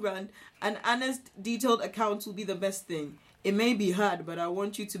the long run, an honest, detailed account will be the best thing. It may be hard, but I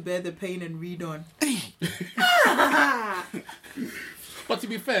want you to bear the pain and read on. But to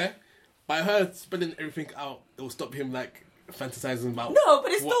be fair, by her spelling everything out, it will stop him like fantasizing about. No,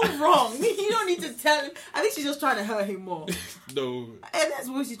 but it's still wrong. You don't need to tell him. I think she's just trying to hurt him more. No. And that's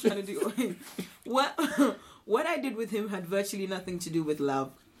what she's trying to do. What I did with him had virtually nothing to do with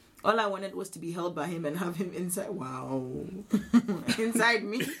love. All I wanted was to be held by him and have him inside. Wow. Inside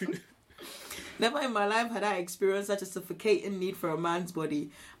me. Never in my life had I experienced such a suffocating need for a man's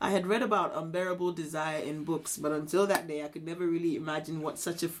body. I had read about unbearable desire in books, but until that day I could never really imagine what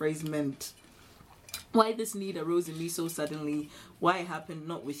such a phrase meant. Why this need arose in me so suddenly, why it happened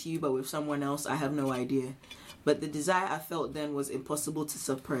not with you but with someone else, I have no idea. But the desire I felt then was impossible to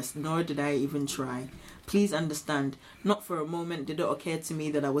suppress, nor did I even try. Please understand, not for a moment did it occur to me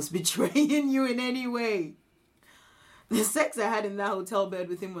that I was betraying you in any way. The sex I had in that hotel bed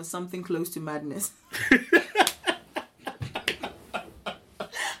with him was something close to madness.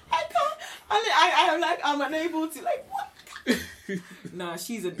 I'm unable to, what? Nah,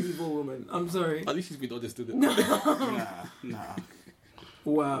 she's an evil woman. I'm sorry. At least she's been honest, didn't it? No. Nah.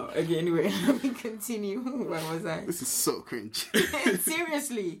 Wow. Okay, anyway, let me continue. Where was I? This is so cringe.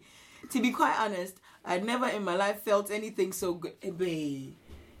 Seriously. To be quite honest, I'd never in my life felt anything so good. Babe.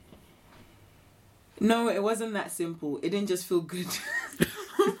 No, it wasn't that simple. It didn't just feel good.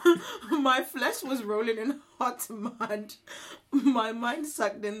 My flesh was rolling in hot mud. My mind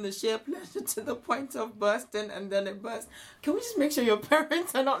sucked in the sheer pleasure to the point of bursting, and then it burst. Can we just make sure your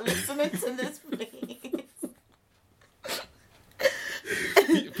parents are not listening to this, please?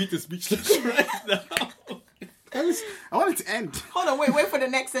 Peter's speechless right now. I want it to end. Hold on, wait for the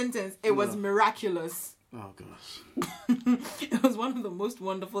next sentence. It was miraculous. Oh gosh. It was one of the most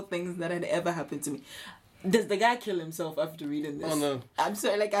wonderful things that had ever happened to me. Does the guy kill himself after reading this? Oh no. I'm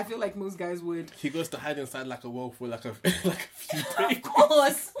sorry, like I feel like most guys would. He goes to hide inside like a wall for like a few days. Of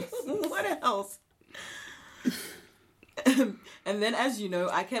course. What else? And then, as you know,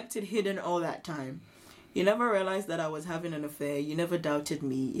 I kept it hidden all that time. You never realized that I was having an affair. You never doubted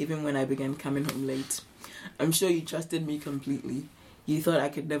me, even when I began coming home late. I'm sure you trusted me completely. You thought I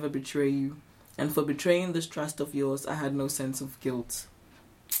could never betray you. And for betraying this trust of yours, I had no sense of guilt.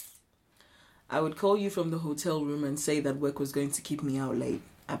 I would call you from the hotel room and say that work was going to keep me out late.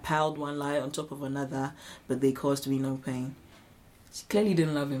 I piled one lie on top of another, but they caused me no pain. She clearly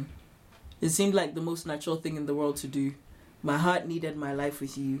didn't love him. It seemed like the most natural thing in the world to do. My heart needed my life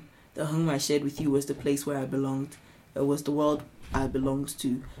with you. The home I shared with you was the place where I belonged. It was the world I belonged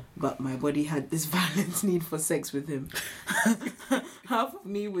to, but my body had this violent need for sex with him. Half of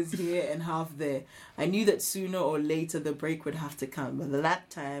me was here and half there. I knew that sooner or later the break would have to come, but at that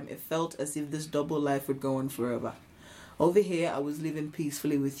time it felt as if this double life would go on forever. Over here I was living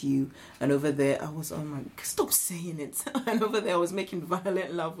peacefully with you, and over there I was, oh my, stop saying it. And over there I was making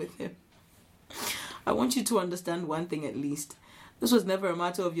violent love with him. I want you to understand one thing at least. This was never a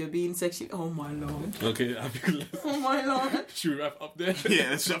matter of your being sexually... Oh, my Lord. Okay, I think... Oh, my Lord. Should we wrap up there? Yeah,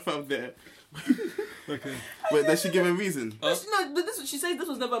 let's wrap up there. Okay. Wait, does she give a reason? No, but she says this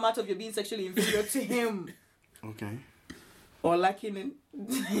was never a matter of your being sexually inferior to him. Okay. Or lacking in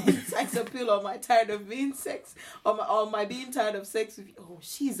sex appeal, or my tired of being sex, or my being tired of sex with you. Oh,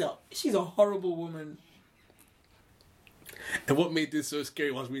 she's a horrible woman. And what made this so scary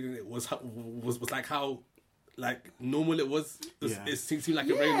while I was reading it was like how like normal it was. It seemed like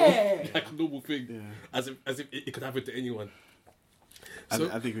a very normal thing, as if it could happen to anyone. So,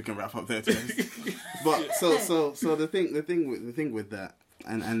 I think we can wrap up there, too. But so the thing with that,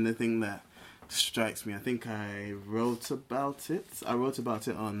 and the thing that strikes me, I think I wrote about it. I wrote about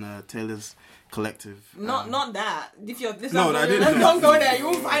it on Taylor's Collective. Not that. If you're this, no, I didn't. Don't go there. You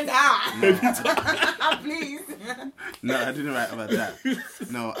won't find out. Please. No, I didn't write about that.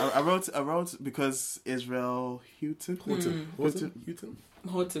 No, I wrote because Israel Houghton.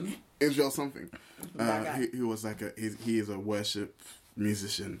 Israel something. He was like he is a worship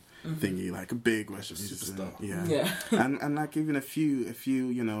musician thingy, like a big worship musician. Yeah. And like even a few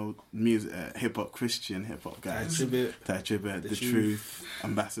music hip hop Christian hip hop guys. Tribute, the Truth,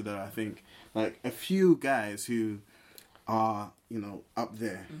 Ambassador, I think. Like a few guys who are, up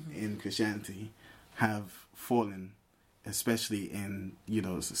there in Christianity have fallen, especially in,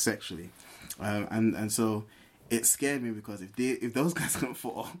 sexually. And so it scared me because if those guys don't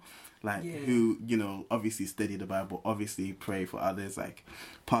fall, who, obviously study the Bible, obviously pray for others, like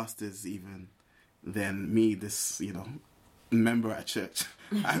pastors even, then me, this, member at church,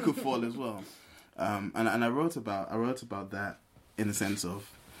 I could fall as well. And I wrote about that in the sense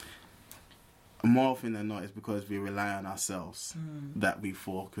of, more often than not, it's because we rely on ourselves that we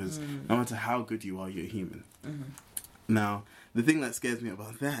fall. Because no matter how good you are, you're human. Now, the thing that scares me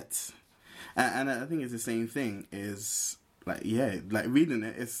about that, and I think it's the same thing, is reading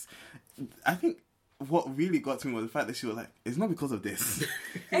it. I think what really got to me was the fact that she was like, "It's not because of this.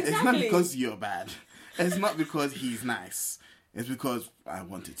 Exactly. It's not because you're bad. It's not because he's nice. It's because I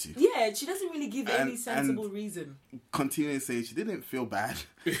wanted to." Yeah, she doesn't really give any sensible reason. Continuing to say she didn't feel bad.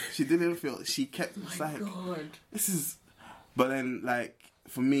 She kept God. This is... But then,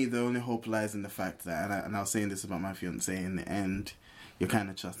 for me, the only hope lies in the fact that, and I was saying this about my fiancé, in the end, you're kind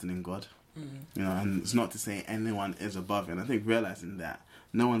of trusting in God. And it's not to say anyone is above it. And I think realizing that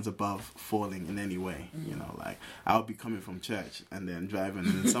no one's above falling in any way. I'll be coming from church and then driving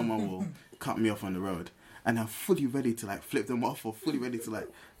and then someone will cut me off on the road. And I'm fully ready to flip them off or fully ready to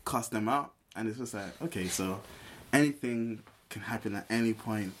cast them out. And it's just okay, so anything can happen at any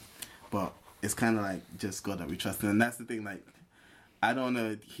point, but it's kind of just God that we trust. And that's the thing, I don't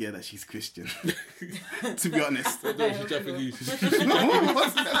want to hear that she's Christian. To be honest. No, she's Japanese.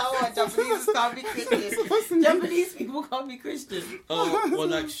 Japanese can't be Christian. Japanese people can't be Christian. Well,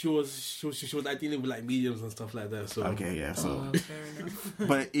 like she was like dealing with like mediums and stuff like that. So okay, yeah. So, fair enough.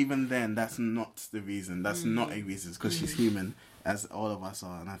 but even then, that's not the reason. That's not a reason because she's human, as all of us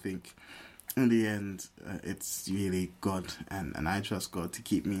are, and I think. In the end, it's really God, and I trust God to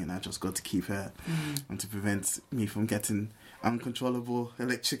keep me, and I trust God to keep her, and to prevent me from getting uncontrollable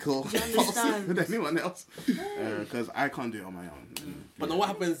electrical pulses with anyone else, because I can't do it on my own. But then what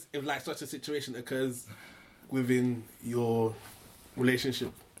happens if like such a situation occurs within your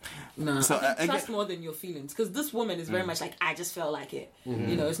relationship? No, so, I trust more than your feelings, because this woman is very much like, I just felt like it.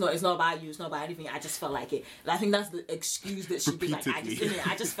 You know, it's not about you, it's not about anything. I just felt like it. And I think that's the excuse that she'd be like, I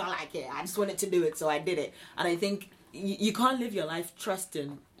just felt like it. I just wanted to do it, so I did it. And I think you can't live your life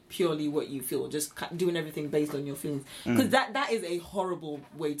trusting purely what you feel, just doing everything based on your feelings, because that is a horrible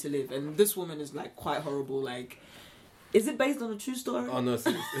way to live. And this woman is like quite horrible. Like, is it based on a true story? Oh no, it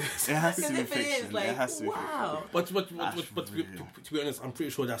has to be fiction. Like, it has to be wow. But to be honest, I'm pretty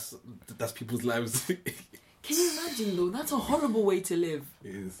sure that's people's lives. Can you imagine though? That's a horrible way to live.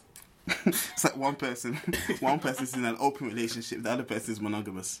 It is. It's like one person's in an open relationship, the other person is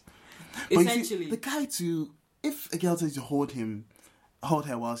monogamous. Essentially, the guy if a girl tells you to hold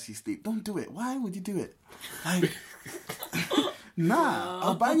her while she sleeps, don't do it. Why would you do it? Like, nah,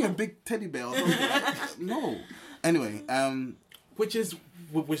 I'll buy you a big teddy bear or something. No. Anyway, which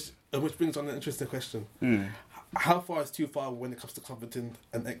brings on an interesting question. How far is too far when it comes to comforting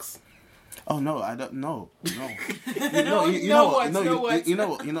an ex? Oh no, I don't know. No. You know what?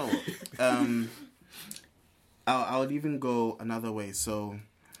 I would even go another way. So,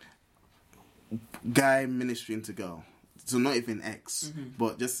 guy ministering to girl. So not even ex,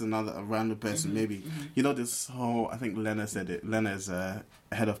 but just a random person. Maybe you know this whole. I think Lena said it. Lena's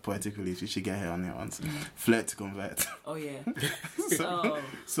head of poetic relief. You should get her on here once. Flirt to convert. Oh yeah.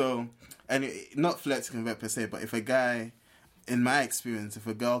 So not flirt to convert per se, but if a guy, in my experience, if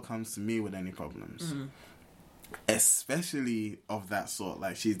a girl comes to me with any problems, especially of that sort,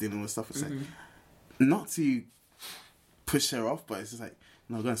 like she's dealing with stuff, it's like not to push her off, but it's just like.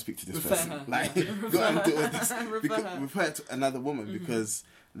 No, go and speak to this person. Her. Like, go and deal with this. Refer to another woman because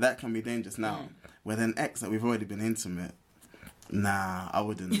that can be dangerous. Now, with an ex that we've already been intimate, nah, I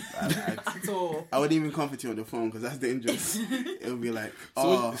wouldn't. At all. I wouldn't even comfort you on the phone because that's dangerous. It would be like,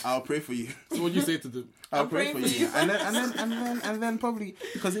 I'll pray for you. So what do you say to them? I'll pray for you. And then probably,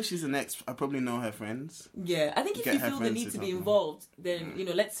 because if she's an ex, I probably know her friends. Yeah, I think if you feel the need to be involved, then,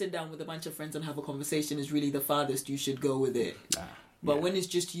 let's sit down with a bunch of friends and have a conversation is really the farthest you should go with it. But when it's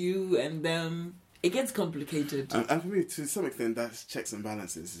just you and them, it gets complicated. And for me, to some extent, that's checks and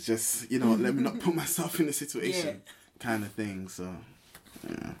balances. It's just, let me not put myself in a situation kind of thing. So,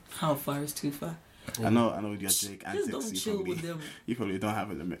 yeah. How far is too far? I know with your Jake antics, don't chill with them. You probably don't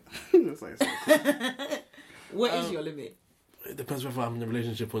have a limit. It's like, what is your limit? It depends whether I'm in a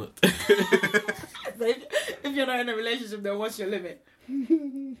relationship or not. If you're not in a relationship, then what's your limit?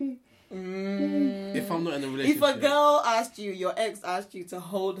 If I'm not in a relationship, if a girl asked you, your ex asked you to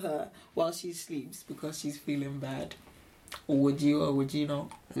hold her while she sleeps because she's feeling bad, would you or would you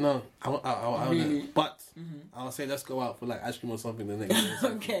not? No, I really? But I'll say let's go out for like ice cream or something the next day.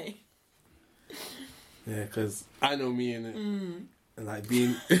 Okay. Yeah, because I know me in it, and like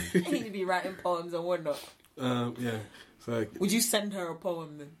being. You need to be writing poems and whatnot. Yeah. So. Would you send her a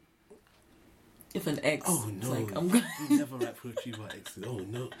poem then? If an ex, oh no, like, you never write poetry about exes. Oh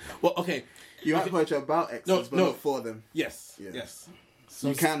no. Well, okay, you write poetry about exes, but not for them. Yes, yes. So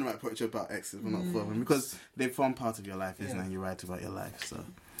you can write poetry about exes, but not for them, because they form part of your life, isn't it? And you write about your life. So,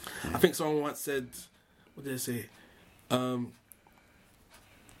 I think someone once said, what did they say? A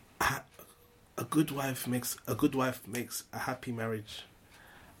good wife makes a happy marriage.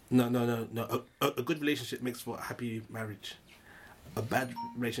 No. A good relationship makes for a happy marriage. A bad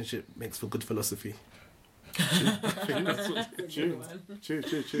relationship makes for good philosophy. True.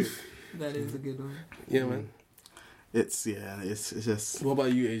 That is a good one. Yeah, man. It's just. What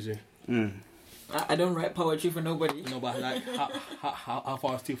about you, AJ? I don't write poetry for nobody. No, but like, how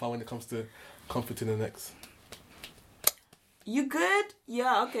far is too far when it comes to comforting the ex? You good?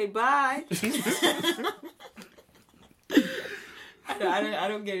 Yeah. Okay. Bye. I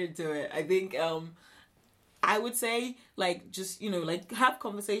don't get into it. I think I would say like just like have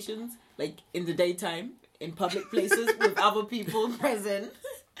conversations like in the daytime in public places with other people present.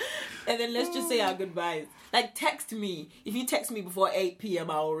 and then let's just say our goodbyes. Like, text me. If you text me before 8 p.m,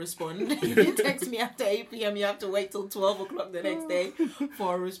 I will respond. If you text me after 8 p.m, you have to wait till 12 o'clock the next day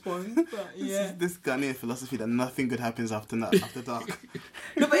for a response. But, yeah. This Ghanaian philosophy that nothing good happens after dark.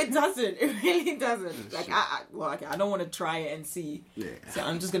 No, but it doesn't. It really doesn't. Like, I don't want to try it and see. Yeah. So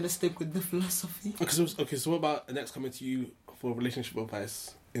I'm just going to stick with the philosophy. Okay, so what about the next coming to you for relationship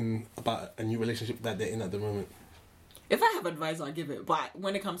advice about a new relationship that they're in at the moment? If I have advice, I'll give it. But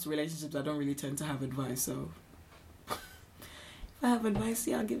when it comes to relationships, I don't really tend to have advice. So if I have advice,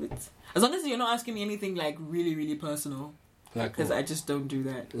 yeah, I'll give it. As long as you're not asking me anything like really, really personal. Like because I just don't do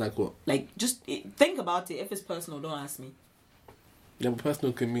that. Like what? Like, just think about it. If it's personal, don't ask me. Yeah, but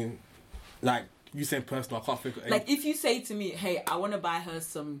personal can mean, like, you say personal, I can't think of any. Like, if you say to me, hey, I want to buy her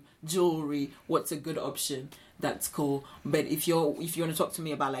some jewelry, what's a good option? That's cool. But if you want to talk to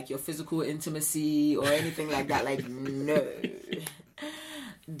me about, like, your physical intimacy or anything like that, like, no.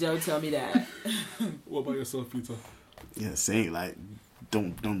 Don't tell me that. What about yourself, Peter? Yeah, saying, like,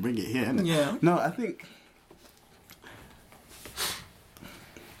 don't bring it here, innit? Yeah. No, I think...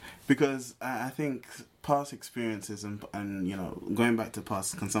 Because I think past experiences and you know, going back to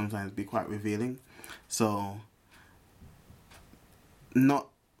past can sometimes be quite revealing. So, not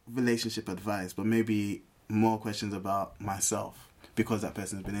relationship advice, but maybe more questions about myself because that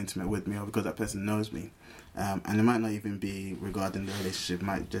person's been intimate with me or because that person knows me. And it might not even be regarding the relationship. It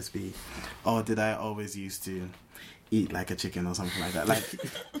might just be, oh, did I always used to eat like a chicken or something like that? Like,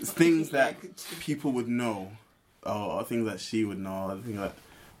 things that people would know or things that she would know or things that...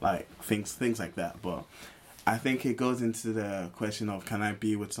 Like, things like that. But I think it goes into the question of, can I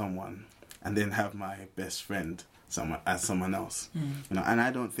be with someone and then have my best friend as someone else? You know, and I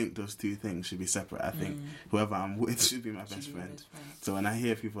don't think those two things should be separate. I think whoever I'm with should be my best friend. So when I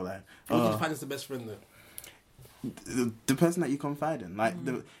hear people like, who do you find as the best friend then? The person that you confide in. Like,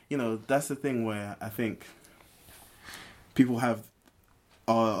 you know, that's the thing where I think people have...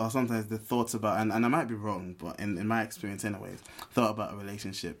 Or sometimes the thoughts about, and I might be wrong, but in my experience anyways, thought about a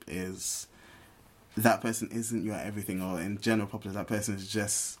relationship is that person isn't your everything, or in general popular, that person is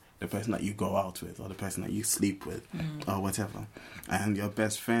just the person that you go out with or the person that you sleep with or whatever. And your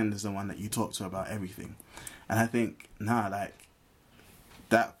best friend is the one that you talk to about everything. And I think, like,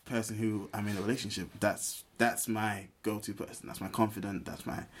 that person who I'm in a relationship, that's my go-to person. That's my confidant. That's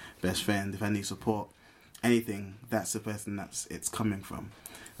my best friend. If I need support, anything, that's the person it's coming from.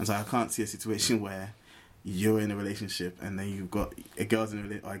 And so I can't see a situation where you're in a relationship and then you've got a girl's or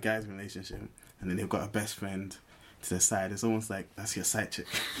a guy's in a relationship and then they've got a best friend to the side. It's almost like that's your side chick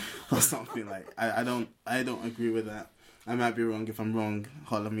or something. Like, I don't agree with that. I might be wrong. If I'm wrong,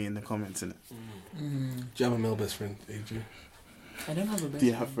 holler me in the comments. Innit? Do you have a male best friend, AJ? I don't have a best friend. Do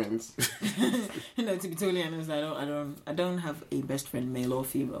you have friends? No, to be totally honest, I don't have a best friend, male or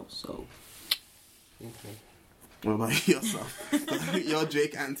female, so... Okay. What about yourself? Your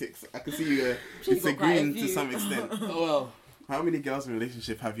Drake antics. I can see you disagreeing to some extent. Oh, well. How many girls in a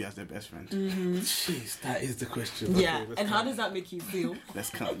relationship have you as their best friend? Jeez, that is the question. Yeah, okay, and how does that make you feel?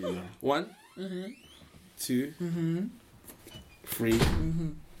 Let's count, you know. 1, 2, 3.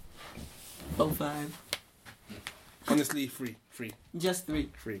 5. Honestly, 3. Just 3.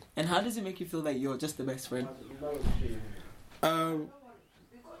 3. And how does it make you feel that you're just the best friend?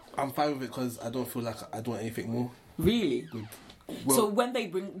 I'm fine with it because I don't feel like I don't want anything more. Really? Well, so when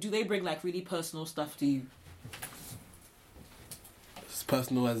do they bring like really personal stuff to you? It's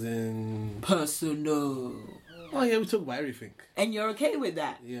personal as in... Personal. Oh yeah, we talk about everything. And you're okay with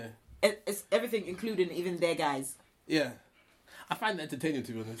that? Yeah. It's everything, including even their guys? Yeah. I find it entertaining,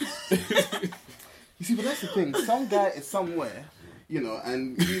 to be honest. You see, but that's the thing. Some guy is somewhere, you know,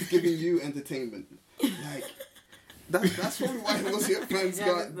 and he's giving you entertainment. Like... That's probably why most of your friends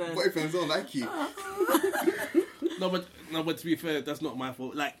got boyfriends don't like you. No, but to be fair, that's not my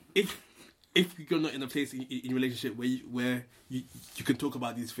fault. Like, if you're not in a place in your relationship where you can talk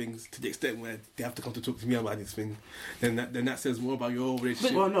about these things to the extent where they have to come to talk to me about these things, then that says more about your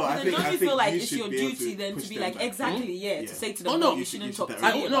relationship. But, well, no, I think don't you feel like it's should your be able duty to then to push be them like, back. exactly, yeah, to say to them, Oh, no, you shouldn't talk to me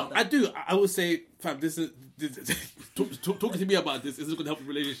I about that. do. I would say, fam, talking to me about this isn't going to help the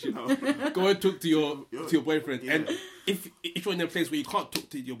relationship. No. Go and talk to your boyfriend. Yeah. And if you're in a place where you can't talk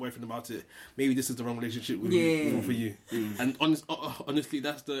to your boyfriend about it, maybe this is the wrong relationship for you. And honestly,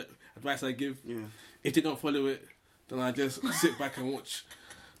 that's the advice I give. Yeah. If they don't follow it, then I just sit back and watch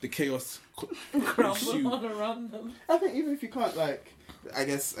the chaos crumble all around them. I think even if you can't, like, I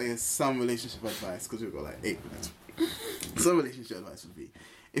guess some relationship advice, because we've got like 8 minutes. Some relationship advice would be,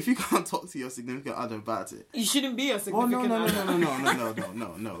 if you can't talk to your significant other about it, you shouldn't be a significant other.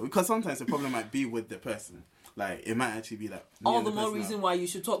 No. Because sometimes the problem might be with the person. Like, it might actually be like all the more reason why you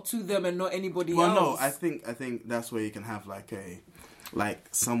should talk to them and not anybody else. Well, no, I think that's where you can have like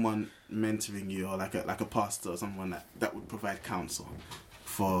someone mentoring you, or like a pastor or someone that would provide counsel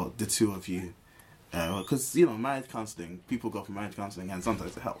for the two of you. Because marriage counselling, people go for marriage counselling, and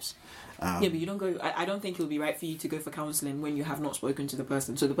sometimes it helps. Yeah, but you don't go. I don't think it would be right for you to go for counselling when you have not spoken to the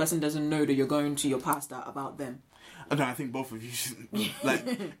person, so the person doesn't know that you're going to your pastor about them. No, I think both of you should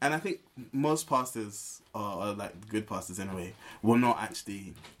and I think most pastors, or like good pastors anyway, will not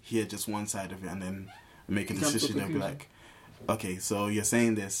actually hear just one side of it and then make a decision. They'll be like, okay, so you're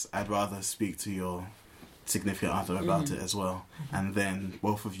saying this, I'd rather speak to your significant other about it as well, and then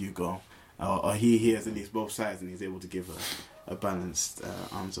both of you go, or he hears at least both sides and he's able to give a balanced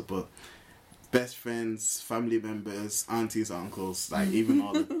answer. But best friends, family members, aunties, uncles, like even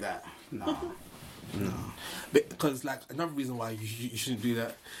all of that, no. Because like another reason why you shouldn't do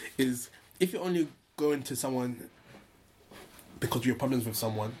that is if you're only going to someone because you have problems with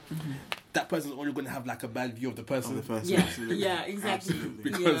someone, that person's only going to have like a bad view of the person. Yeah, yeah, exactly.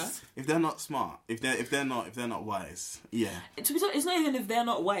 Absolutely. Because if they're not smart, if they're not wise, yeah. To be honest, it's not even if they're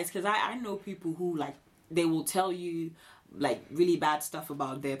not wise, because I know people who like they will tell you like really bad stuff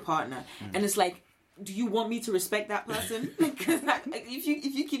about their partner, and it's like, do you want me to respect that person? Because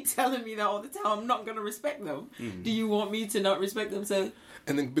if you keep telling me that all the time, I'm not gonna respect them. Do you want me to not respect them? So,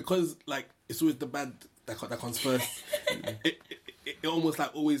 and then because like it's always the bad that comes first, it almost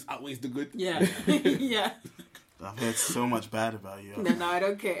like always outweighs the good. Yeah, yeah. I've heard so much bad about you. No, I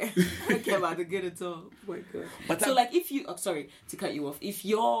don't care. I don't care about the good at all. Oh my God. But so like if you, sorry to cut you off, if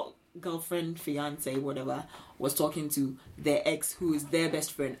your girlfriend, fiance, whatever, was talking to their ex who is their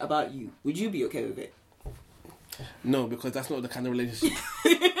best friend about you, would you be okay with it? No, because that's not the kind of relationship.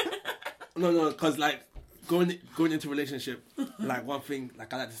 No, because like going into a relationship, like one thing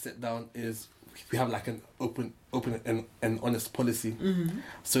like I like to set down is we have like an open and honest policy,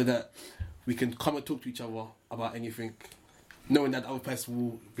 so that we can come and talk to each other about anything, knowing that the other person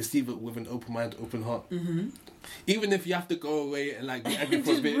will receive it with an open mind, open heart. Even if you have to go away and like be angry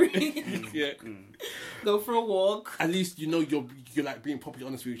for a bit, yeah, go for a walk. At least you know you're like being properly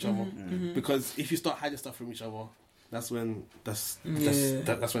honest with each other. Because if you start hiding stuff from each other, that's when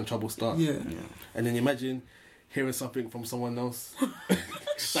when trouble starts. Yeah. And then imagine hearing something from someone else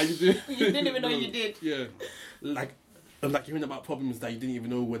that you didn't even know you did. Yeah, like hearing about problems that you didn't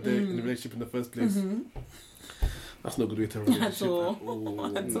even know were there in the relationship in the first place. That's not a good way to a relationship at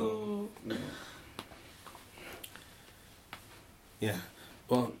all. At all. No. Yeah.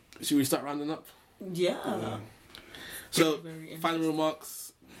 Well, should we start rounding up? Yeah. So, final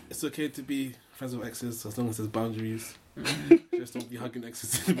remarks. It's okay to be friends with exes as long as there's boundaries. Just don't be hugging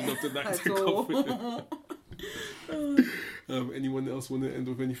exes in the middle of the night to anyone else want to end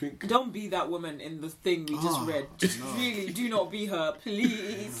with anything? Don't be that woman in the thing we just read. Just really do not be her,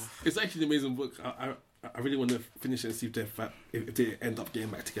 please. It's actually an amazing book. I really want to finish it and see if they end up getting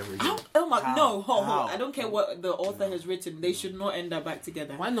back together again. Oh my, no, I don't care what the author has written. They should not end up back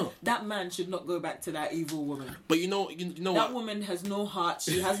together. Why not? That man should not go back to that evil woman. But you know that what? woman has no heart.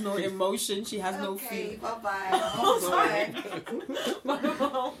 She has no emotion. She has no feeling. Bye-bye. Oh, sorry.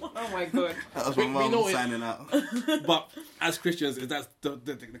 Oh my God. That was my mom signing out. But as Christians, that's the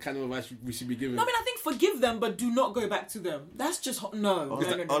kind of advice we should be giving. No, I mean, I think forgive them, but do not go back to them. That's just no.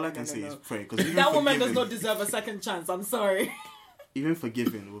 All I can say is pray, because that woman does not deserve a second chance. I'm sorry. Even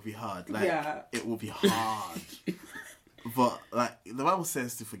forgiving will be hard. Like, it will be hard. But like the Bible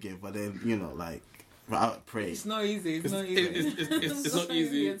says to forgive, but then without prayer, it's not easy. It's not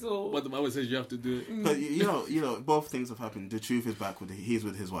easy at all. But the Bible says you have to do it. But you know, both things have happened. The truth is back he's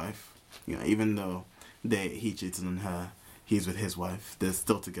with his wife. Even though he cheated on her, he's with his wife. They're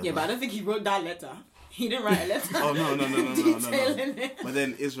still together. Yeah, but I don't think he wrote that letter. He didn't write a letter. Oh no. Detailing it. But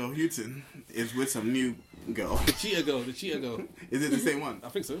then Israel Houghton is with some new girl. The cheater girl. Is it the same one? I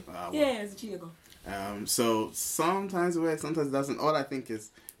think so. Well. Yeah, it's a cheater girl. So sometimes it works, sometimes it doesn't. All I think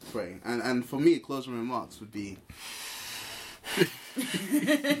is pray. And for me, closing remarks would be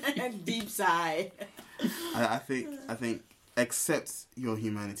deep sigh. I think accept your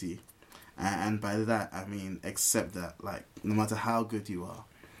humanity, and by that I mean accept that like no matter how good you are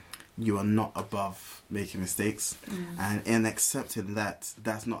not above making mistakes, and in accepting that,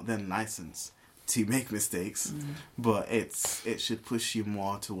 that's not then license to make mistakes, but it should push you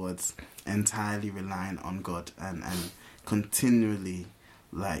more towards entirely relying on God and continually,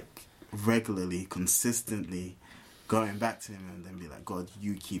 like regularly, consistently going back to Him and then be like, God,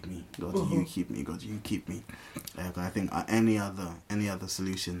 you keep me. God, you keep me. God, you keep me. I think any other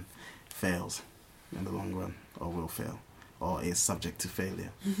solution fails in the long run or will fail. or is subject to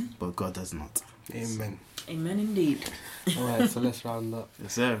failure, but God does not. Amen. Amen indeed. Alright, so let's round up.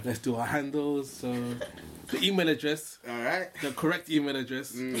 Yes, sir. Let's do our handles. So the email address, All right. the correct email address,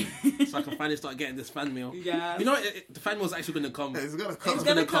 so I can finally start getting this fan mail. Yeah. You know what? The fan mail is actually going to come. It's gonna come. It's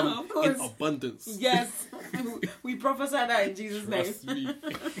gonna come, of course. in abundance. Yes. We prophesy that in Jesus' name. Trust me.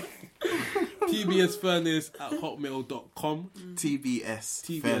 tbsfurnace@hotmail.com.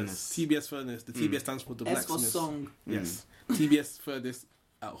 TBS. Fairness. TBS Furnace. The TBS stands for the S for Blacksmiths. song. Yes.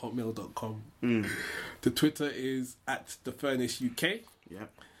 tbsfurnace@hotmail.com. The Twitter is @thefurnaceuk.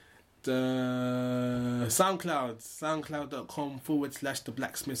 Yep. The soundcloud.com/The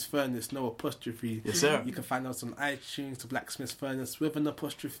Blacksmiths Furnace, no apostrophe. Yes, sir. You can find us on iTunes, The Blacksmiths Furnace with an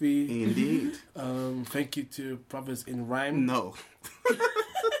apostrophe. Indeed. Thank you to Brothers in Rhyme. No.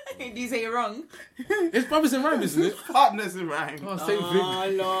 Did you say it wrong? It's Brothers in Rhyme, isn't it? Partners in Rhyme. Oh, same thing. Oh,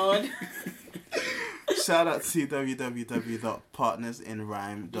 Lord. Shout out to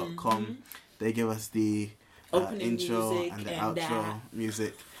www.partnersinrhyme.com. They give us the Opening intro music and the and outro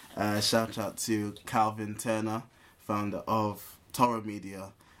music. Shout out to Calvin Turner, founder of Toro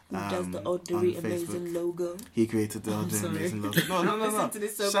Media. Who does the on Ordinary Facebook. Amazing logo? He created the Ordinary sorry. Amazing logo. No. Listen to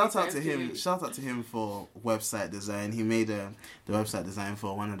this so Shout many out to times, him. dude. Shout out to him for website design. He made the website design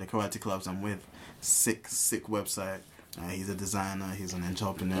for one of the karate clubs I'm with. Sick website. He's a designer. He's an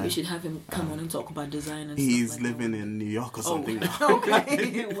entrepreneur. Maybe we should have him come on and talk about design and He's stuff like living in New York or something now. that.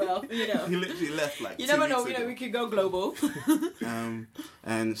 Okay. Well, He literally left like You 2 never know. weeks ago. We could go global.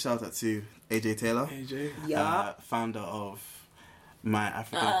 And shout out to AJ Taylor, AJ. Yeah. founder of My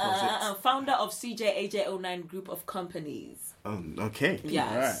African Closet. Founder of CJAJ09 Group of Companies. Oh, okay.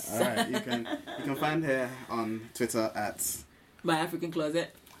 Yes. All right. You can find her on Twitter at. My African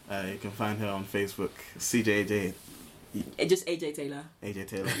Closet. You can find her on Facebook, CJAJ. Just AJ Taylor. AJ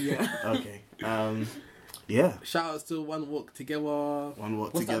Taylor. Yeah. Okay. Yeah. Shout outs to One Walk Together. One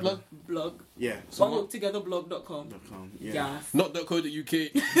Walk What's that Together. Blog. Yeah. OneWalkTogetherblog.com. Yeah. Yes. Not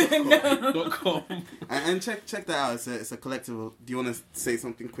 .co.uk. .com. And check that out. It's a collective. Do you want to say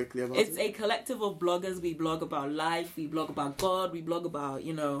something quickly about It's it? a collective of bloggers. We blog about life. We blog about God. We blog about,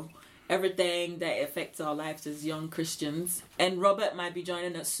 everything that affects our lives as young Christians. And Robert might be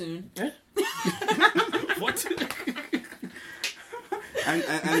joining us soon. What?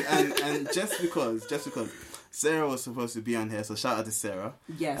 And just because Sarah was supposed to be on here, so shout out to Sarah.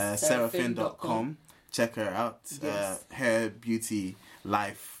 Yes. SarahFinn.com. Check her out. Yes. Hair, beauty,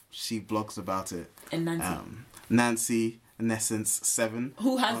 life. She blogs about it. And Nancy. Nancy, in Essence 7.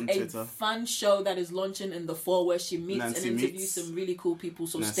 Who has on a Twitter. fun show that is launching in the fall where she meets Nancy and interviews Meets. some really cool people.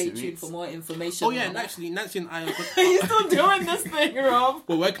 So Nancy stay tuned Meets. for more information. Oh yeah, on and that. actually Nancy and I Are you still doing this thing, Rob?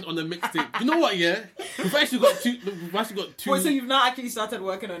 we're working on a mixtape. You know what? Yeah, we've actually got two. Wait, so you've not actually started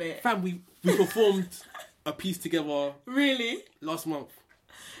working on it? Fam, we performed a piece together Really? last month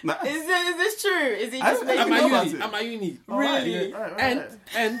Is this true? Is he just I making at my know up? about uni. it. At my uni. Really? Right.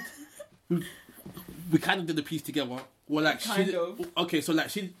 And we kind of did the piece together. Well, like Kind she did, of. okay, so like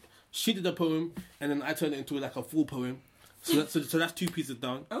she did a poem and then I turned it into like a full poem. So that's 2 pieces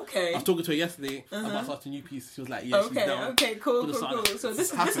down. Okay. I was talking to her yesterday about starting a new piece. She was like, "Yeah, she's down." Okay, cool. Gonna start- So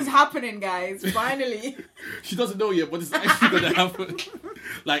this is happening, guys. Finally. She doesn't know yet, but it's actually gonna happen.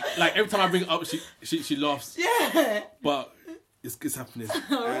 like every time I bring it up, she laughs. Yeah. But it's happening.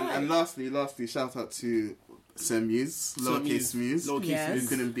 And lastly, shout out to Sir Muse, lowercase Muse. Lowercase Yes. Who Muse.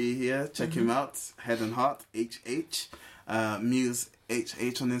 couldn't be here. Check him out. Head and Heart, HH. Muse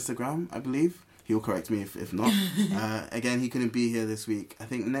HH on Instagram, I believe. He'll correct me if not. Again, he couldn't be here this week. I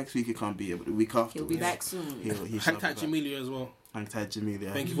think next week he can't be here, but the week after. He'll be back soon. He Hang shall be tight, back. Jamelia as well. Hang tight,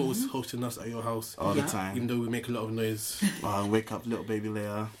 Jamelia. Thank you for always hosting us at your house, All Yeah. the time. even though we make a lot of noise. Wake up, little baby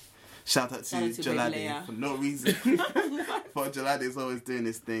Leia. Shout out to Shout out to baby Jalade Leia. for no reason. For Jalade is always doing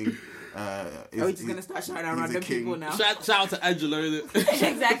this thing. We're just gonna start shouting out he's a random king. people now. Shout out to Angela. Innit?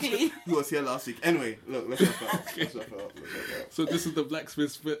 Exactly. He was here last week. Anyway, look, let's wrap it up. Let's wrap it up. So this is the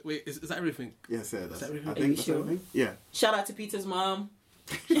Blacksmiths. Wait, is that everything? Yes, sir. That's everything? I Are think you that's sure? everything. Yeah. Shout out to Peter's mom,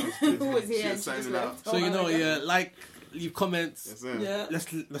 who was here and she just signing left. So you know, my God. yeah, leave comments. Yes, sir. Yeah.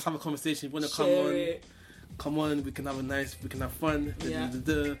 Let's have a conversation. If you wanna Share come on, we can have fun. Yeah.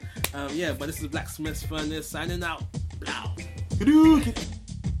 Yeah, but this is Blacksmiths Furnace signing out. Blow. Hadouken.